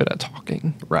wasn't good at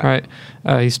talking. Right.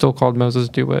 He still called Moses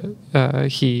to do what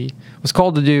he was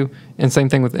called to do. And same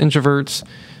thing with introverts.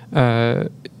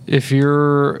 If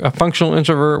you're a functional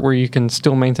introvert where you can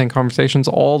still maintain conversations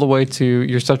all the way to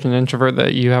you're such an introvert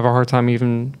that you have a hard time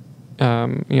even,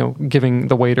 giving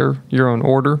the waiter your own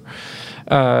order,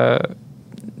 it's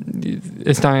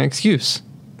not an excuse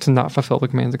to not fulfill the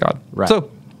commands of God. Right.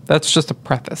 So that's just a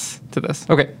preface to this.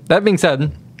 Okay. That being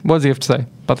said, what does he have to say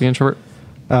about the introvert?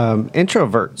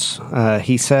 Introverts.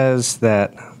 He says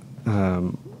that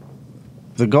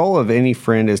the goal of any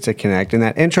friend is to connect, and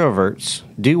that introverts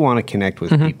do want to connect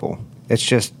with people. It's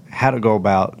just how to go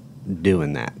about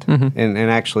doing that and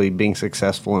actually being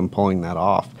successful in pulling that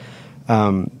off.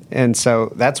 And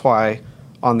so that's why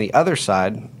on the other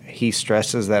side, he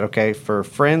stresses that, okay, for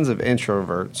friends of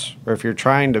introverts, or if you're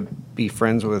trying to be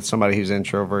friends with somebody who's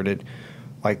introverted,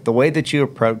 like the way that you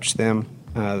approach them,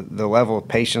 the level of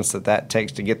patience that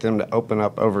takes to get them to open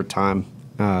up over time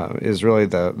is really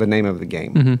the name of the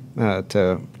game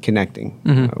to connecting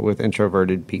with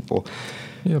introverted people.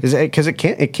 Because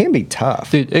it can be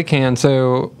tough. Dude, it can.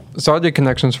 So I did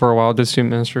connections for a while, did student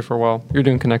ministry for a while. You're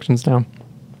doing connections now.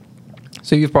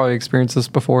 So you've probably experienced this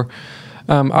before.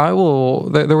 I will.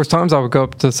 There was times I would go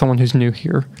up to someone who's new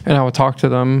here, and I would talk to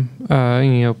them.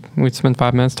 We'd spend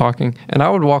 5 minutes talking, and I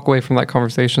would walk away from that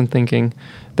conversation thinking,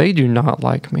 they do not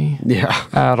like me,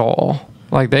 at all.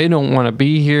 Like, they don't want to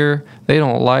be here. They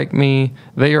don't like me.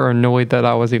 They are annoyed that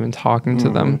I was even talking to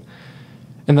them.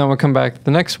 And then I would come back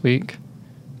the next week,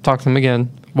 talk to them again,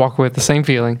 walk away with the same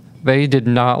feeling. They did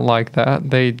not like that.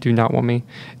 They do not want me.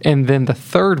 And then the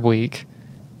third week,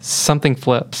 something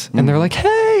flips, and they're like,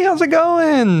 hey, how's it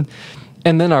going?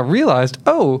 And then I realized,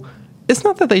 oh, it's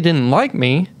not that they didn't like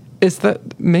me. It's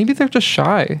that maybe they're just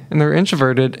shy and they're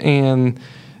introverted, and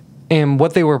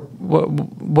what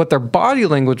their body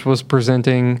language was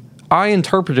presenting, I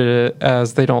interpreted it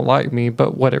as they don't like me,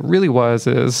 but what it really was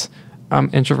is I'm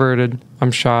introverted,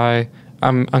 I'm shy,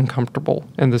 I'm uncomfortable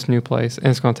in this new place, and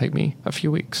it's going to take me a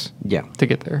few weeks to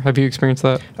get there. Have you experienced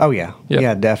that? Oh, yeah. Yep.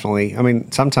 Yeah, definitely. I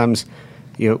mean, sometimes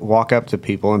you walk up to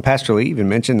people, and Pastor Lee even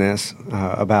mentioned this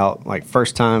about like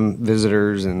first-time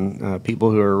visitors and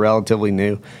people who are relatively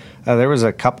new. There was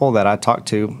a couple that I talked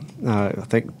to, I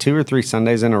think 2 or 3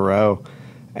 Sundays in a row,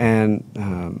 and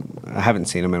I haven't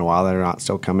seen them in a while. They're not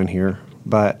still coming here,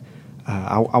 but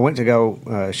I went to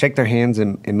go shake their hands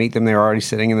and meet them. They were already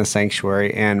sitting in the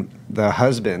sanctuary, and the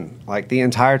husband, like the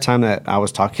entire time that I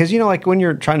was talking, because, like when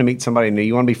you're trying to meet somebody new,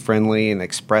 you want to be friendly and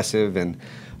expressive and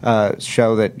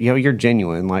show that, you're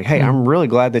genuine. Like, hey, I'm really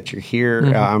glad that you're here.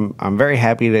 I'm very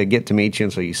happy to get to meet you.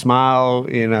 And so you smile,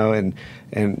 and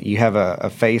you have a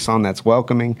face on that's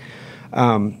welcoming.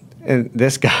 And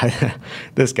this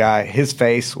guy, his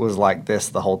face was like this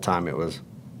the whole time. It was.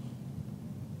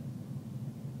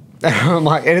 I'm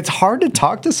like, and it's hard to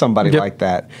talk to somebody like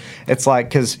that. It's like,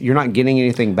 because you're not getting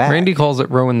anything back. Randy calls it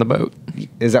rowing the boat.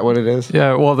 Is that what it is?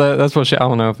 Yeah, well, that's what I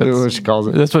don't know if it's what she calls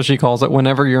it. That's what she calls it.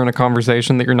 Whenever you're in a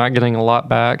conversation that you're not getting a lot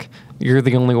back, you're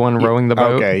the only one rowing the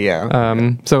boat. Okay, yeah.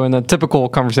 So in a typical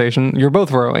conversation, you're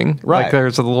both rowing. Right. Like,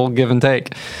 there's a little give and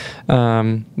take.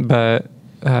 But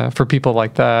for people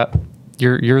like that,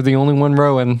 you're the only one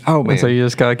rowing. Oh, man. And so you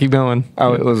just gotta keep going.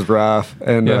 Oh, it was rough.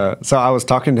 And so I was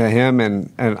talking to him,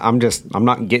 and I'm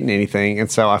not getting anything. And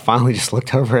so I finally just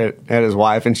looked over at his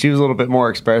wife, and she was a little bit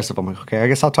more expressive. I'm like, okay, I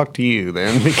guess I'll talk to you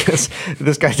then, because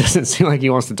this guy doesn't seem like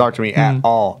he wants to talk to me at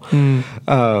all. And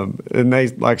they,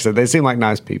 like I said, they seem like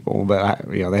nice people, but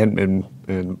they hadn't been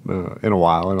in a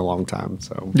while, in a long time.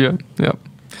 So yeah.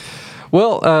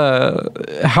 Well,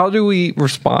 how do we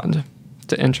respond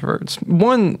to introverts?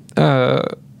 One,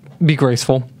 be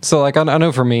graceful. So, like, I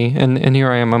know for me, and here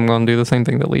I am, I'm going to do the same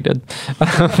thing that Lee did.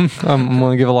 I'm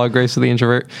going to give a lot of grace to the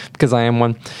introvert because I am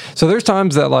one. So there's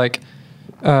times that, like,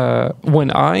 when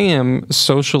I am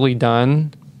socially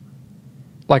done,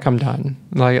 like, I'm done.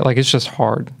 Like it's just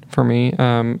hard for me.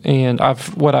 And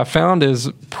what I've found is,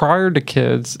 prior to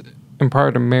kids and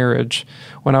prior to marriage,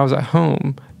 when I was at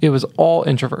home, it was all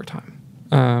introvert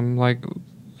time. Like,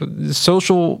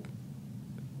 social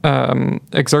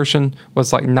exertion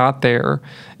was like not there,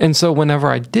 and so whenever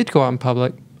I did go out in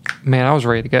public, man, I was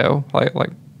ready to go. I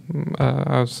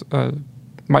was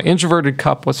my introverted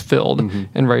cup was filled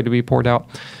and ready to be poured out.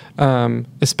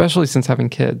 Especially since having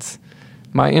kids,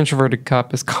 my introverted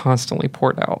cup is constantly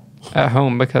poured out at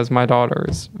home because my daughter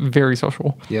is very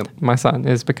social. Yep. My son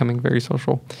is becoming very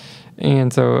social,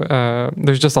 and so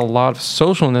there's just a lot of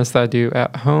socialness that I do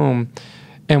at home.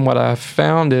 And what I've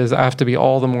found is I have to be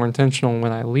all the more intentional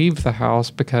when I leave the house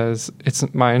because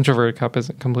my introverted cup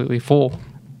isn't completely full.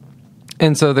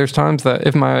 And so there's times that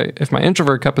if my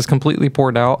introvert cup is completely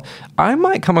poured out, I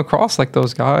might come across like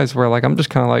those guys where, like, I'm just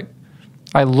kind of like,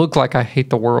 I look like I hate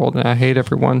the world and I hate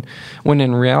everyone, when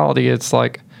in reality it's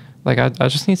like I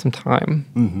just need some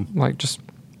time, like, just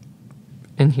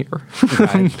in here.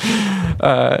 Right.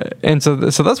 And so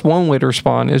that's one way to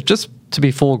respond, is just to be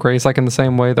full of grace, like in the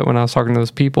same way that when I was talking to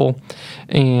those people,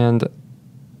 and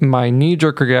my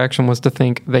knee-jerk reaction was to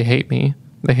think they hate me,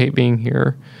 they hate being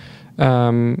here.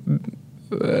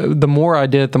 The more I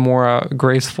did, the more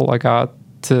graceful I got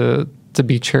to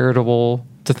be charitable,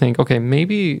 to think, okay,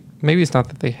 maybe it's not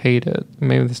that they hate it,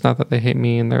 maybe it's not that they hate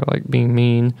me and they're like being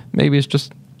mean, maybe it's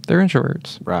just they're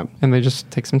introverts, right? And they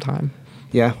just take some time.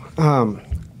 Yeah.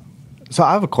 So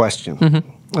I have a question.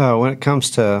 When it comes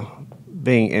to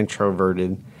being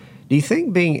introverted, do you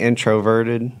think being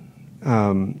introverted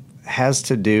has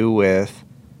to do with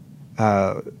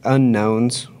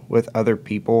unknowns with other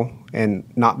people and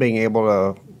not being able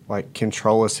to, like,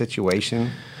 control a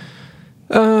situation?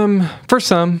 For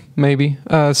some, maybe.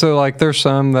 So, like, there's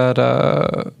some that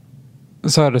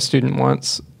so I had a student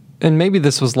once, and maybe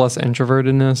this was less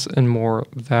introvertedness and more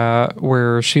that,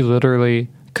 where she literally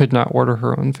could not order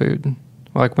her own food.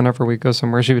 Like, whenever we go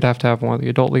somewhere, she would have to have one of the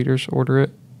adult leaders order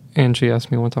it. And she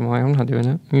asked me one time, I'm not doing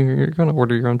it. You're going to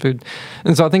order your own food.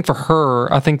 And so I think for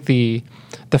her, I think the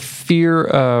fear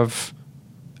of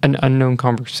an unknown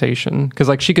conversation, because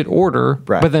like she could order,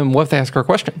 Right. but then what if they ask her a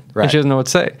question Right. and she doesn't know what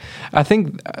to say? I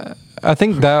think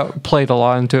that played a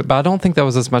lot into it, but I don't think that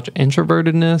was as much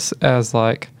introvertedness as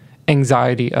like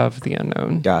anxiety of the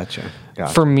unknown. Gotcha.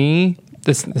 For me,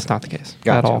 this is not the case at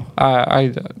Gotcha. all.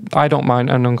 I don't mind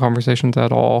unknown conversations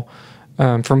at all.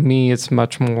 For me, it's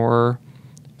much more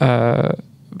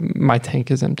my tank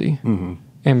is empty, Mm-hmm.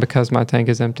 and because my tank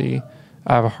is empty,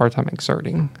 I have a hard time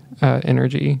exerting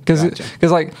energy because Gotcha.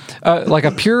 like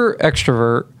a pure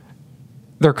extrovert,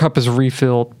 their cup is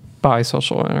refilled by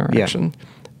social interaction,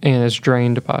 and is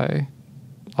drained by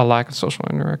a lack of social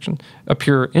interaction. A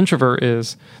pure introvert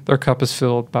is their cup is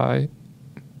filled by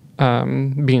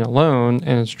being alone,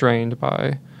 and it's drained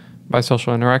by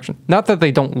social interaction. Not that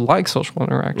they don't like social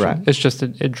interaction. Right. It's just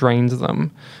it drains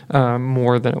them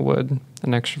more than it would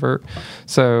an extrovert.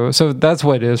 So that's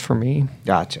what it is for me.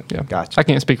 Gotcha. Yeah. Gotcha. I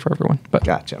can't speak for everyone, but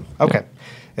Gotcha. Okay.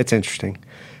 It's interesting.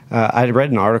 I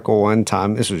read an article one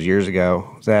time, this was years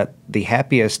ago, that the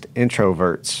happiest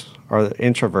introverts are the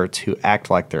introverts who act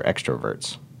like they're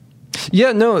extroverts.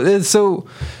 yeah, no. So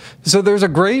there's a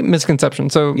great misconception.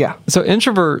 So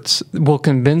introverts will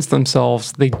convince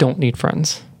themselves they don't need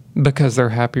friends because they're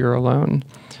happier alone,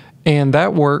 and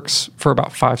that works for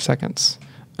about 5 seconds.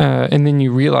 And then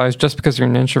you realize just because you're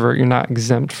an introvert, you're not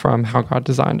exempt from how God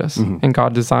designed us. Mm-hmm. And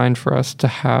God designed for us to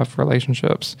have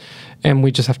relationships. And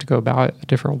we just have to go about it a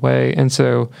different way. And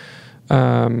so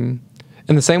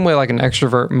in the same way, like an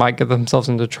extrovert might get themselves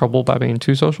into trouble by being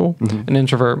too social, an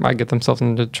introvert might get themselves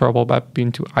into trouble by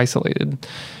being too isolated.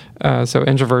 So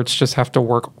introverts just have to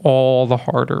work all the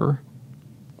harder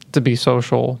to be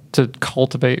social, to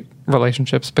cultivate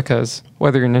relationships, because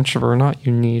whether you're an introvert or not,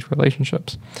 you need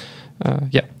relationships.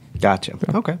 Yeah. Gotcha.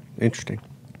 Okay. Interesting.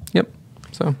 Yep.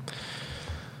 So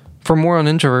for more on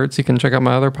introverts, you can check out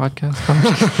my other podcast.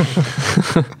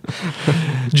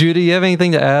 Judy, you have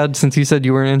anything to add since you said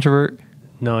you were an introvert?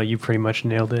 No, you pretty much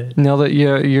nailed it. Nailed it.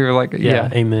 Yeah. You're like, yeah.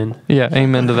 Amen. Yeah.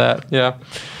 Amen to that. Yeah.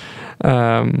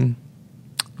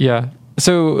 Yeah.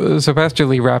 So Pastor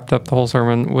Lee wrapped up the whole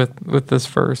sermon with this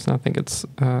verse, and I think it's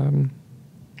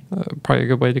probably a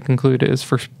good way to conclude it is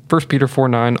 1 Peter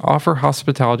 4:9, offer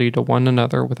hospitality to one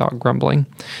another without grumbling.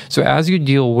 So as you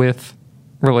deal with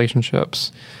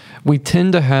relationships, we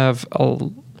tend to have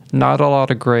not a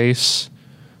lot of grace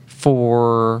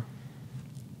for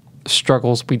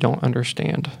struggles we don't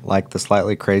understand. Like the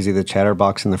slightly crazy, the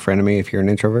chatterbox and the frenemy if you're an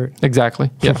introvert?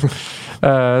 Exactly.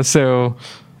 Yeah. So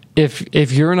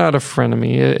if you're not a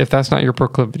frenemy, if that's not your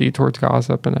proclivity towards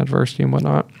gossip and adversity and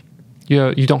whatnot,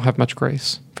 you don't have much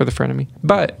grace for the frenemy.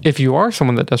 But if you are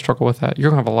someone that does struggle with that, you're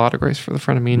going to have a lot of grace for the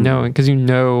frenemy, knowing, because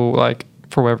like,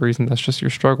 for whatever reason, that's just your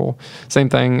struggle. Same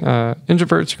thing,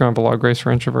 introverts, you're going to have a lot of grace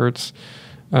for introverts.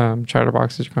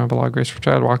 Chatterboxes, you're going to have a lot of grace for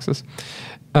chatterboxes.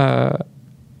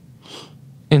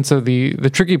 And so the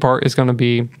tricky part is going to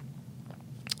be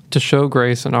to show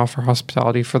grace and offer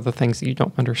hospitality for the things that you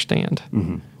don't understand.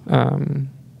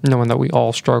 Knowing that we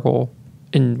all struggle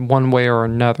in one way or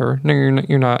another. No,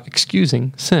 you're not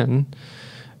excusing sin,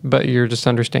 but you're just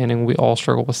understanding we all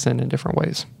struggle with sin in different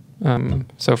ways.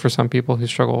 So for some people who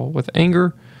struggle with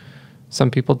anger,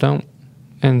 some people don't.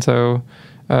 And so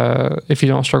if you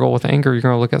don't struggle with anger, you're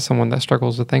going to look at someone that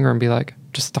struggles with anger and be like,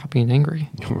 just stop being angry.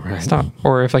 Right. Stop.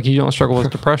 Or if like you don't struggle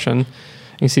with depression,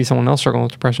 you see someone else struggling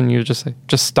with depression, you just say,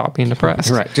 just stop being depressed.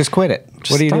 Right. Just quit it.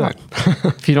 Just what are you stop.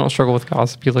 doing? If you don't struggle with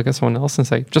gossip, you look at someone else and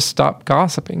say, just stop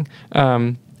gossiping.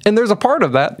 And there's a part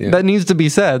of that that needs to be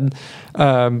said.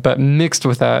 But mixed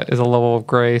with that is a level of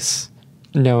grace,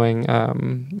 knowing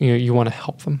you want to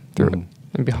help them through it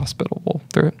and be hospitable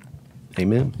through it.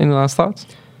 Amen. Any last thoughts?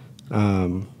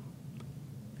 No,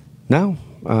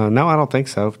 I don't think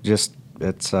so. Just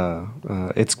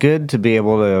it's good to be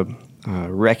able to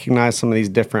recognize some of these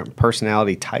different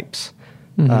personality types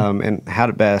and how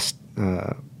to best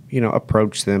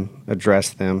approach them, address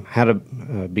them, how to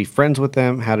be friends with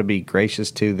them, how to be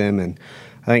gracious to them. And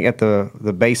I think at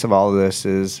the base of all of this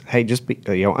is, hey, just be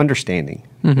understanding,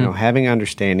 having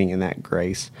understanding and that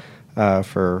grace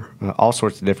for all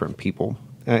sorts of different people,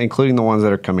 including the ones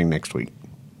that are coming next week.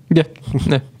 Yeah.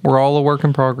 We're all a work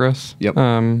in progress. Yep.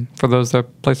 For those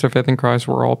that place their faith in Christ,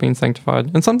 we're all being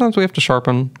sanctified. And sometimes we have to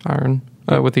sharpen iron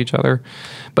with each other.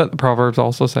 But the Proverbs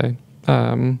also say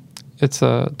it's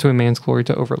to a man's glory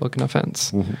to overlook an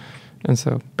offense. And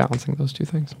so balancing those two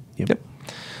things. Yep.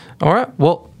 All right.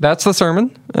 Well, that's the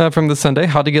sermon from this Sunday,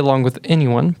 How to Get Along with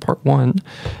Anyone, Part 1.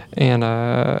 And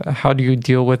how do you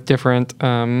deal with different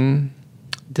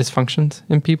dysfunctions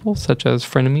in people, such as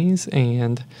frenemies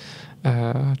and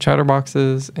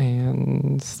chatterboxes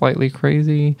and slightly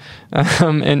crazy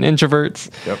and introverts.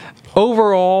 Yep.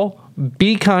 Overall,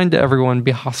 be kind to everyone,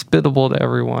 be hospitable to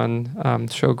everyone,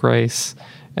 show grace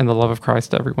and the love of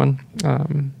Christ to everyone.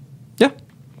 Yeah,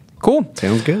 cool.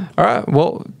 Sounds good. All right,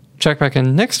 well, check back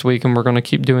in next week and we're going to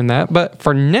keep doing that. But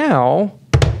for now,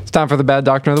 it's time for the Bad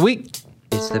Doctrine of the Week.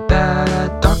 It's the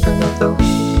Bad Doctrine of the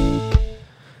Week.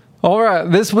 All right,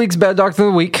 this week's Bad Doctrine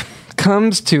of the Week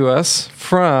comes to us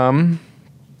from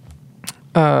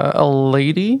a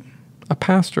lady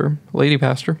pastor,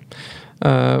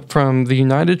 from the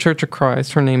United Church of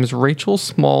Christ. Her name is Rachel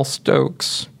Small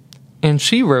Stokes, and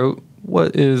she wrote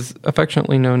what is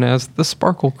affectionately known as the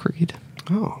Sparkle Creed.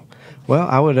 Oh, well,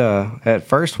 I would, at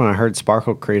first when I heard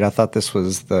Sparkle Creed, I thought this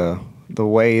was the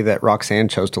way that Roxanne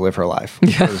chose to live her life.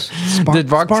 Yeah.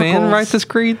 Did Roxanne sparkles. write this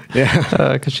creed?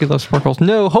 Yeah. Because she loves sparkles.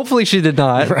 No, hopefully she did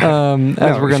not, Right.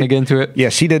 as we're going to get into it. Yeah,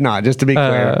 she did not. Just to be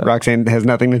clear, Roxanne has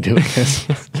nothing to do with this.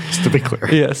 Just to be clear.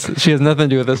 Yes, she has nothing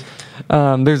to do with this.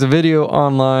 There's a video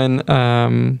online.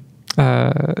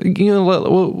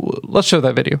 Let's show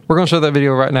that video. We're going to show that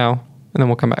video right now, and then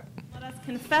we'll come back. Let us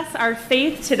confess our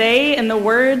faith today in the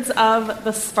words of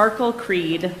the Sparkle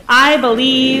Creed. I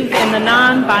believe in the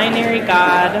non-binary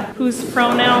God, whose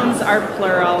pronouns are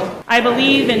plural. I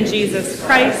believe in Jesus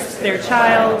Christ, their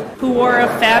child, who wore a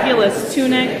fabulous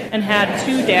tunic and had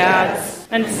 2 dads,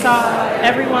 and saw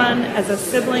everyone as a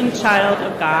sibling child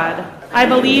of God. I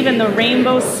believe in the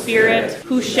rainbow spirit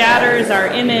who shatters our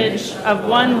image of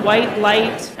one white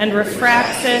light and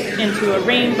refracts it into a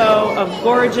rainbow of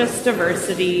gorgeous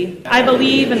diversity. I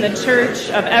believe in the church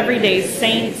of everyday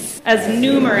saints as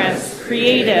numerous,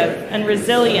 creative, and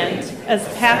resilient as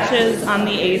patches on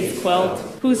the AIDS quilt,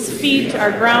 whose feet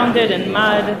are grounded in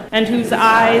mud and whose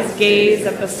eyes gaze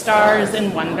at the stars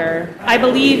in wonder. I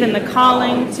believe in the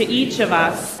calling to each of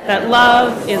us that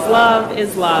love is love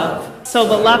is love. So,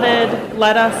 beloved,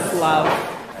 let us love.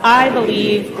 I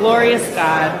believe, glorious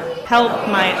God, help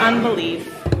my unbelief.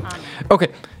 Amen. Okay,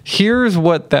 here's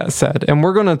what that said, and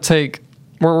we're going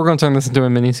to turn this into a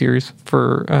mini series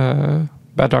for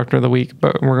Bad Doctrine of the Week,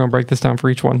 but we're going to break this down for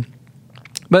each one.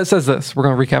 But it says this. We're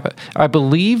going to recap it. I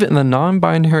believe in the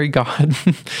non-binary God,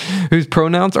 whose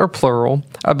pronouns are plural.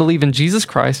 I believe in Jesus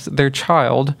Christ, their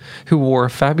child, who wore a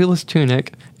fabulous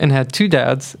tunic and had 2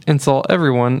 dads and saw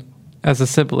everyone as a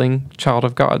sibling child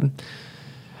of God.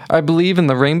 I believe in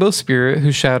the rainbow spirit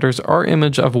who shatters our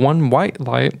image of one white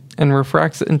light and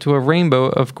refracts it into a rainbow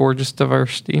of gorgeous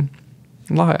diversity.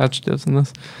 A lot of adjectives in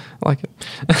this. I like it.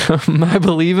 I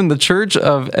believe in the church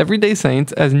of everyday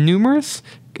saints as numerous,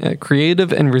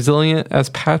 creative, and resilient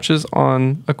as patches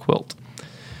on a quilt,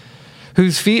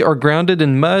 whose feet are grounded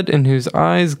in mud and whose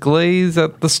eyes glaze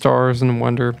at the stars in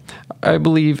wonder. I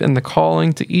believe in the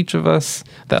calling to each of us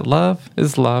that love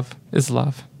is love is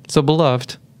love. So,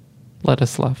 beloved, let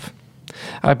us love.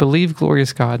 I believe,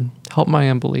 glorious God, help my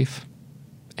unbelief.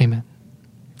 Amen.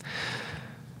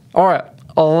 All right,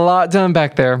 a lot done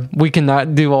back there. We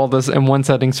cannot do all this in one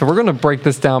setting, so we're going to break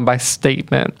this down by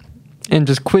statement and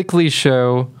just quickly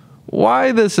show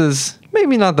why this is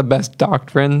maybe not the best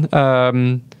doctrine.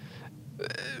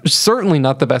 Certainly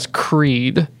not the best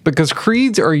creed, because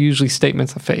creeds are usually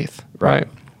statements of faith, right?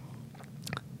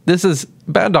 This is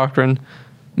bad doctrine,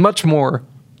 much more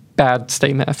bad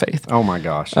statement of faith. Oh my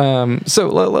gosh. So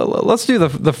let's do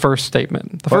the first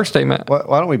statement. First statement.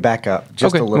 Why don't we back up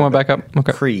just Okay, a little you wanna bit? back up?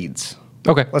 Okay. Creeds.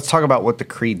 Okay. Let's talk about what the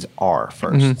creeds are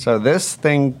first. So this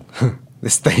thing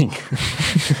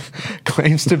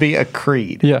claims to be a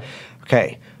creed. Yeah.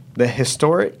 Okay. The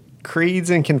historic creeds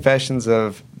and confessions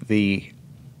of the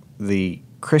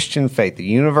Christian faith, the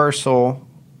universal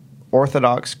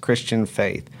Orthodox Christian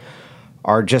faith,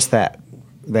 are just that.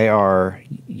 They are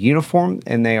uniform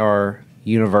and they are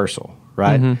universal,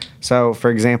 right? So, for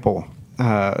example,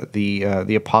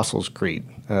 the Apostles' Creed,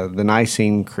 the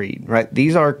Nicene Creed, right?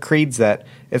 These are creeds that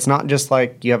it's not just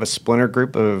like you have a splinter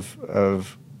group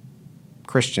of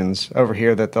Christians over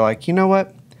here that they're like, you know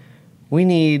what? We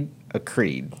need a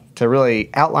creed to really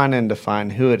outline and define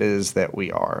who it is that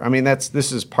we are. I mean,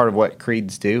 this is part of what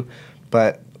creeds do,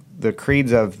 but the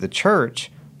creeds of the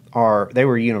church they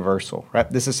were universal,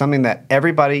 right? This is something that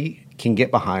everybody can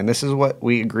get behind. This is what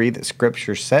we agree that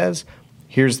Scripture says.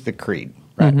 Here's the creed,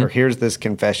 right? Or here's this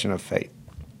confession of faith.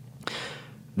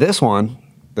 This one,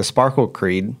 the Sparkle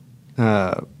Creed,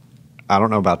 I don't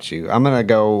know about you. I'm going to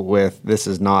go with this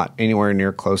is not anywhere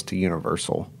near close to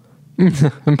universal.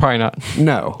 Probably not.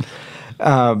 No.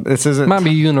 This isn't. Might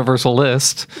be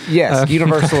universalist. Yes,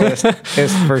 universalist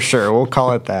is for sure. We'll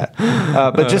call it that.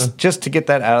 But just to get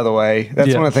that out of the way, that's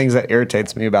Yes. one of the things that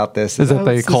irritates me about this. Is that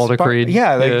they it's called it a creed.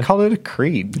 Yeah, they Yeah. called it a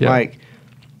creed. Yeah.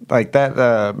 Like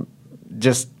that.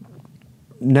 Just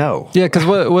no. Yeah, because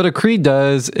what a creed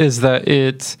does is that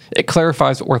it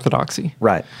clarifies orthodoxy.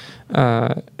 Right.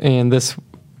 And this,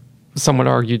 some would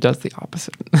argue, does the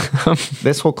opposite.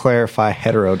 This will clarify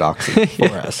heterodoxy for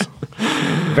us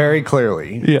very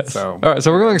clearly. Yes. So, all right.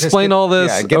 So we're going to just explain get- all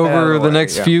this yeah, get that out over of the way,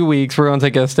 next yeah. few weeks. We're going to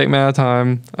take a statement at a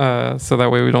time, so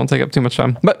that way we don't take up too much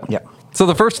time. But Yeah. So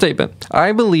the first statement: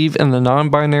 I believe in the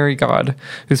non-binary God,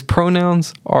 whose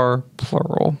pronouns are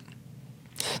plural.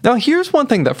 Now, here's one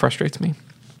thing that frustrates me.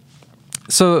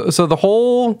 So the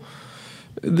whole,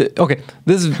 okay,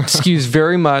 this skews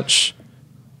very much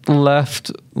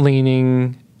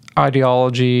left-leaning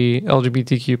ideology,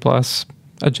 LGBTQ plus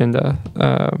agenda,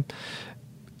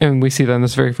 and we see that in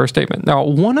this very first statement. Now,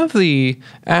 one of the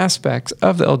aspects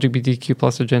of the LGBTQ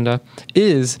plus agenda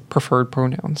is preferred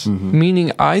pronouns,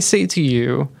 meaning I say to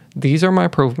you, these are my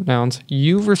pronouns.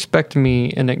 You respect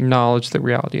me and acknowledge the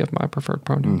reality of my preferred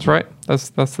pronouns, right? That's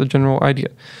the general idea.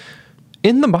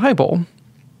 In the Bible,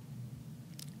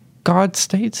 God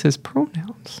states his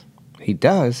pronouns. He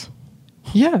does.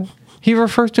 Yeah. He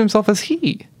refers to himself as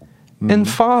he and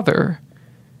father.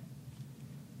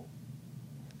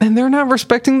 And they're not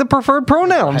respecting the preferred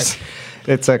pronouns.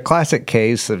 It's a classic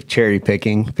case of cherry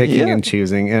picking Yeah. and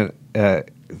choosing, and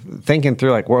thinking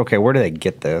through like, well, okay, where do they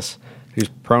get this? Whose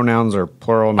pronouns are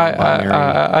plural, non-binary?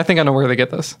 I think I know where they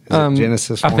get this. Is it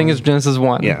Genesis I think 1? it's Genesis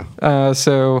 1. Yeah.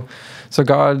 So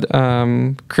God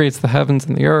creates the heavens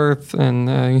and the earth,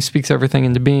 and he speaks everything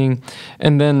into being.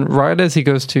 And then right as he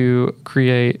goes to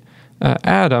create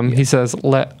Adam, he says,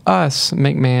 let us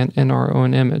make man in our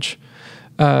own image.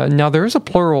 Now, there is a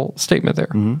plural statement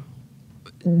there.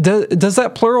 Does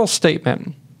that plural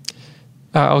statement,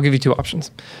 I'll give you two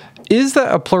options. Is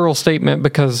that a plural statement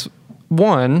because,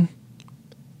 one,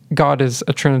 God is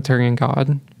a Trinitarian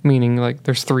God, meaning like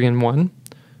there's three in one?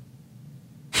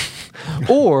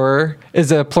 Or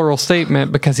is it a plural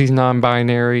statement because he's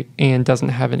non-binary and doesn't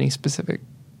have any specific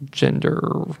gender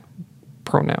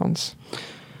pronouns?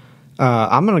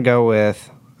 I'm going to go with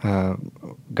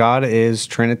God is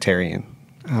Trinitarian.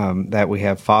 That we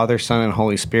have Father, Son, and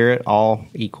Holy Spirit, all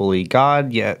equally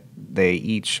God, yet they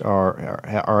each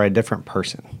are a different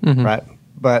person, right?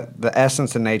 But the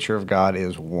essence and nature of God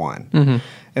is one.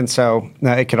 And so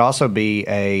now it could also be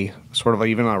a sort of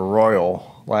even a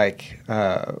royal, like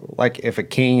if a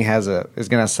king is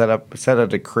going to set a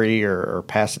decree or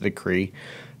pass a decree,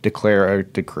 declare a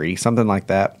decree, something like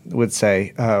that, would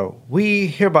say, we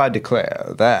hereby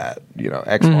declare that,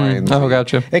 X, Y, and Z. Oh,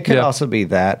 gotcha. It could Yeah. also be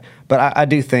that. But I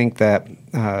do think that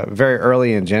very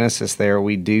early in Genesis there,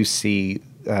 we do see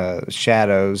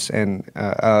shadows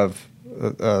of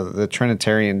the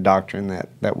Trinitarian doctrine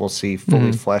that we'll see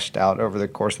fully fleshed out over the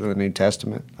course of the New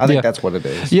Testament. I think that's what it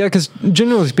is. Yeah, because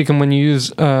generally speaking, when you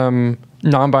use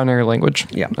non-binary language,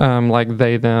 like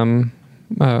they, them,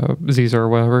 these or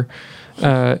whatever,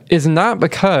 is not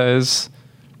because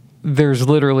there's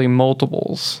literally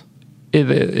multiples.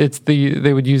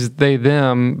 They would use they,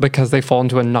 them because they fall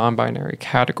into a non-binary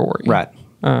category. Right.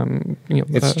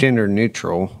 It's gender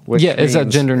neutral. Which it's a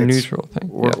means gender neutral thing.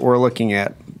 We're looking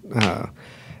at,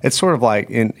 it's sort of like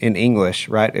in English,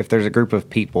 right? If there's a group of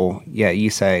people, you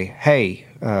say, hey,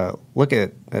 look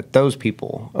at those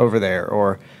people over there,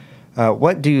 or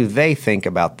what do they think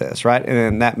about this, right? And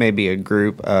then that may be a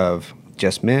group of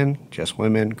just men, just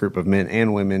women, group of men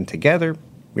and women together.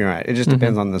 You're right. It just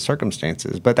depends on the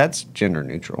circumstances, but that's gender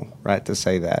neutral, right? To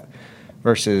say that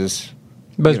versus,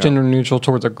 but it's gender neutral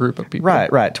towards a group of people,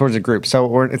 right, towards a group.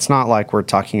 So it's not like we're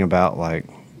talking about like,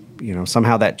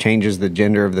 somehow that changes the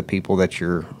gender of the people that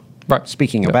you're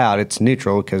speaking about. It's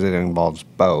neutral because it involves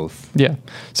both. Yeah.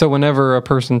 So whenever a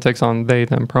person takes on they,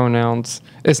 them pronouns,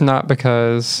 it's not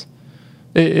because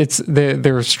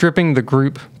they're stripping the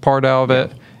group part out of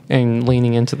it and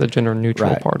leaning into the gender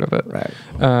neutral part of it. Right.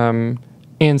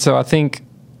 And so I think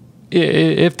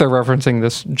if they're referencing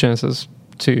this Genesis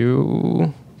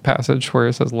 2 passage where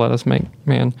it says, let us make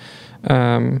man,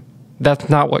 that's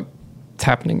not what's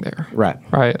happening there. Right.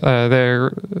 Right.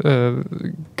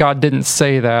 God didn't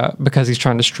say that because he's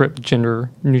trying to strip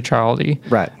gender neutrality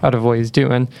out of what he's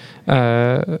doing.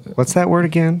 What's that word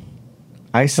again?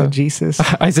 Eisegesis?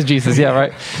 Eisegesis, yeah,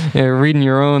 right. Reading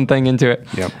your own thing into it.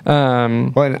 Yep.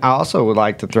 Well, and I also would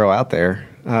like to throw out there,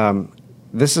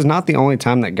 this is not the only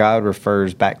time that God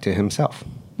refers back to himself.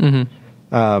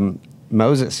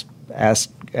 Moses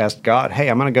asked God, hey,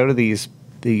 I'm going to go to these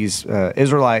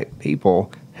Israelite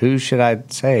people who should I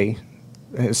say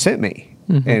sent me?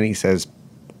 And he says,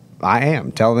 I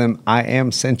am. Tell them I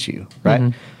am sent you,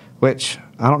 right? Which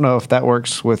I don't know if that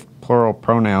works with plural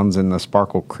pronouns in the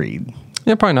Sparkle Creed.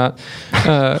 Yeah, probably not.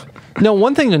 No,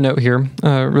 one thing to note here,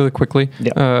 really quickly,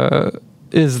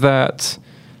 is that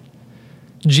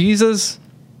Jesus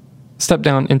stepped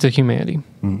down into humanity.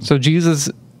 So Jesus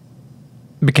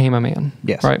became a man.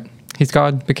 Yes. Right? He's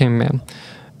God, became a man.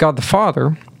 God the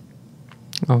Father,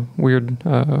 a weird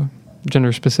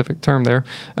gender-specific term there,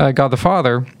 God the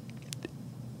Father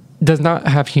does not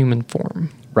have human form.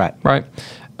 Right. Right?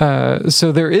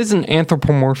 So there is an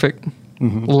anthropomorphic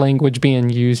language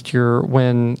being used here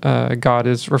when God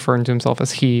is referring to himself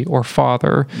as he or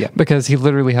father, because he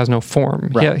literally has no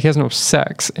form. Right. He has no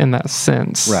sex in that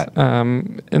sense, Right.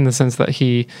 In the sense that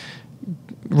he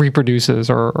reproduces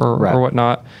or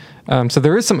whatnot. So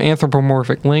there is some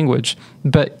anthropomorphic language,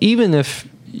 but even if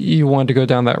you wanted to go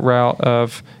down that route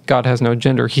of God has no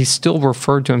gender, he still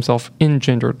referred to himself in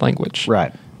gendered language.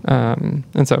 Right.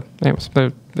 And so, anyways,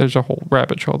 there's a whole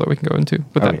rabbit trail that we can go into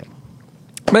with that. Yeah.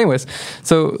 But anyways,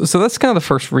 so that's kind of the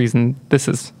first reason this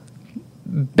is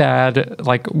bad.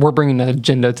 Like, we're bringing an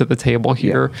agenda to the table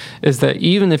here, is that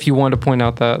even if you want to point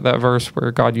out that verse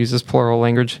where God uses plural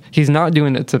language, he's not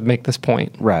doing it to make this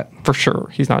point. Right. For sure.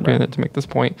 He's not doing it to make this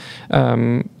point.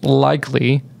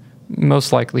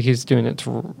 Most likely he's doing it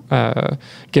to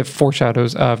give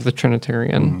foreshadows of the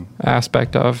Trinitarian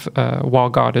aspect of while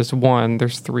God is one,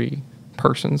 there's three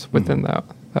persons within that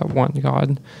one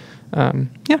God.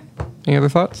 Any other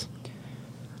thoughts?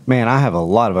 Man, I have a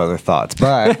lot of other thoughts,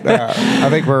 but I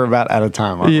think we're about out of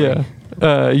time, aren't we?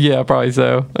 Yeah, probably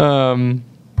so.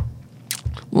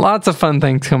 Lots of fun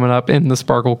things coming up in the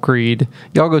Sparkle Creed.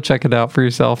 Y'all go check it out for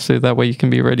yourself so that way you can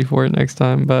be ready for it next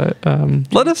time. But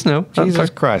let us know. Jesus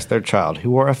Christ, their child,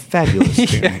 who wore a fabulous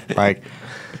tunic. Like,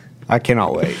 I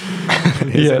cannot wait.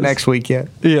 Is it next week yet?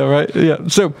 Yeah, right. Yeah.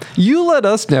 So you let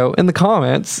us know in the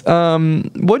comments,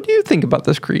 what do you think about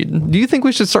this creed? Do you think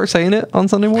we should start saying it on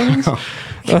Sunday mornings?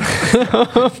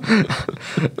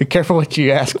 Be careful what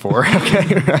you ask for.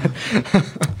 Okay.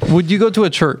 Would you go to a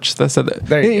church that said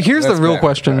that? Here's That's the real better,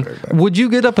 question. better. Would you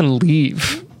get up and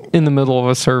leave in the middle of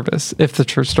a service if the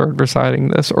church started reciting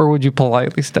this, or would you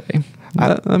politely stay?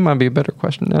 That might be a better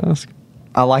question to ask.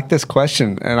 I like this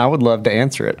question, and I would love to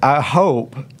answer it. I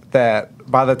hope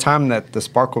that by the time that the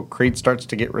Sparkle Creed starts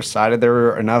to get recited, there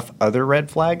are enough other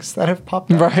red flags that have popped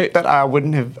up that I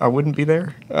wouldn't be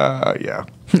there. Yeah.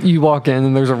 You walk in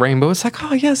and there's a rainbow. It's like,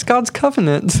 oh yes, God's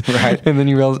covenant. Right. And then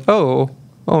you realize, oh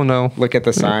no. Look at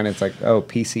the sign. It's like, oh,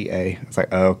 PCA. It's like,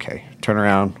 oh, okay. Turn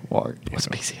around. Walk. What's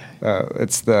PCA?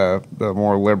 It's the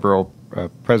more liberal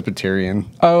Presbyterian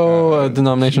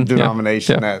denomination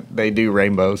that they do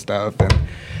rainbow stuff, and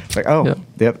it's like,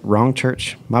 yep, wrong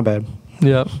church, my bad.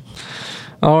 Yep.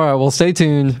 All right, well, stay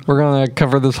tuned. We're gonna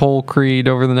cover this whole creed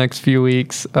over the next few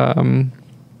weeks.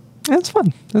 It's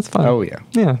fun. Oh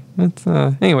yeah. It's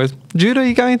anyways, Judah,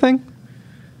 you got anything?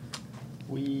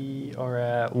 We are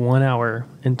at 1 hour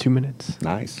and 2 minutes.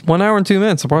 Nice. 1 hour and 2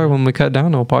 minutes. So probably when we cut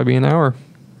down, it'll probably be an hour.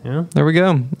 Yeah. There we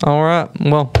go. All right.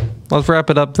 Well, let's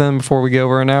wrap it up then before we go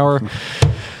over an hour.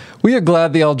 We are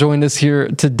glad that y'all joined us here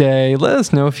today. Let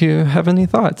us know if you have any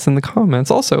thoughts in the comments.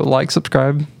 Also, like,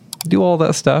 subscribe, do all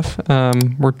that stuff.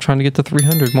 We're trying to get to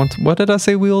 300. What did I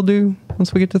say we'll do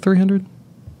once we get to 300?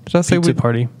 Did I say Pizza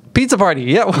party? Pizza party.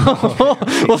 Yeah.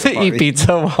 We'll eat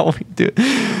pizza while we do it.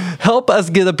 Help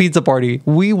us get a pizza party.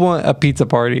 We want a pizza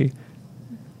party.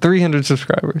 300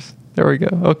 subscribers. There we go.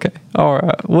 Okay. All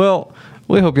right. Well,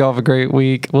 we hope y'all have a great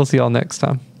week. We'll see y'all next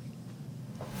time.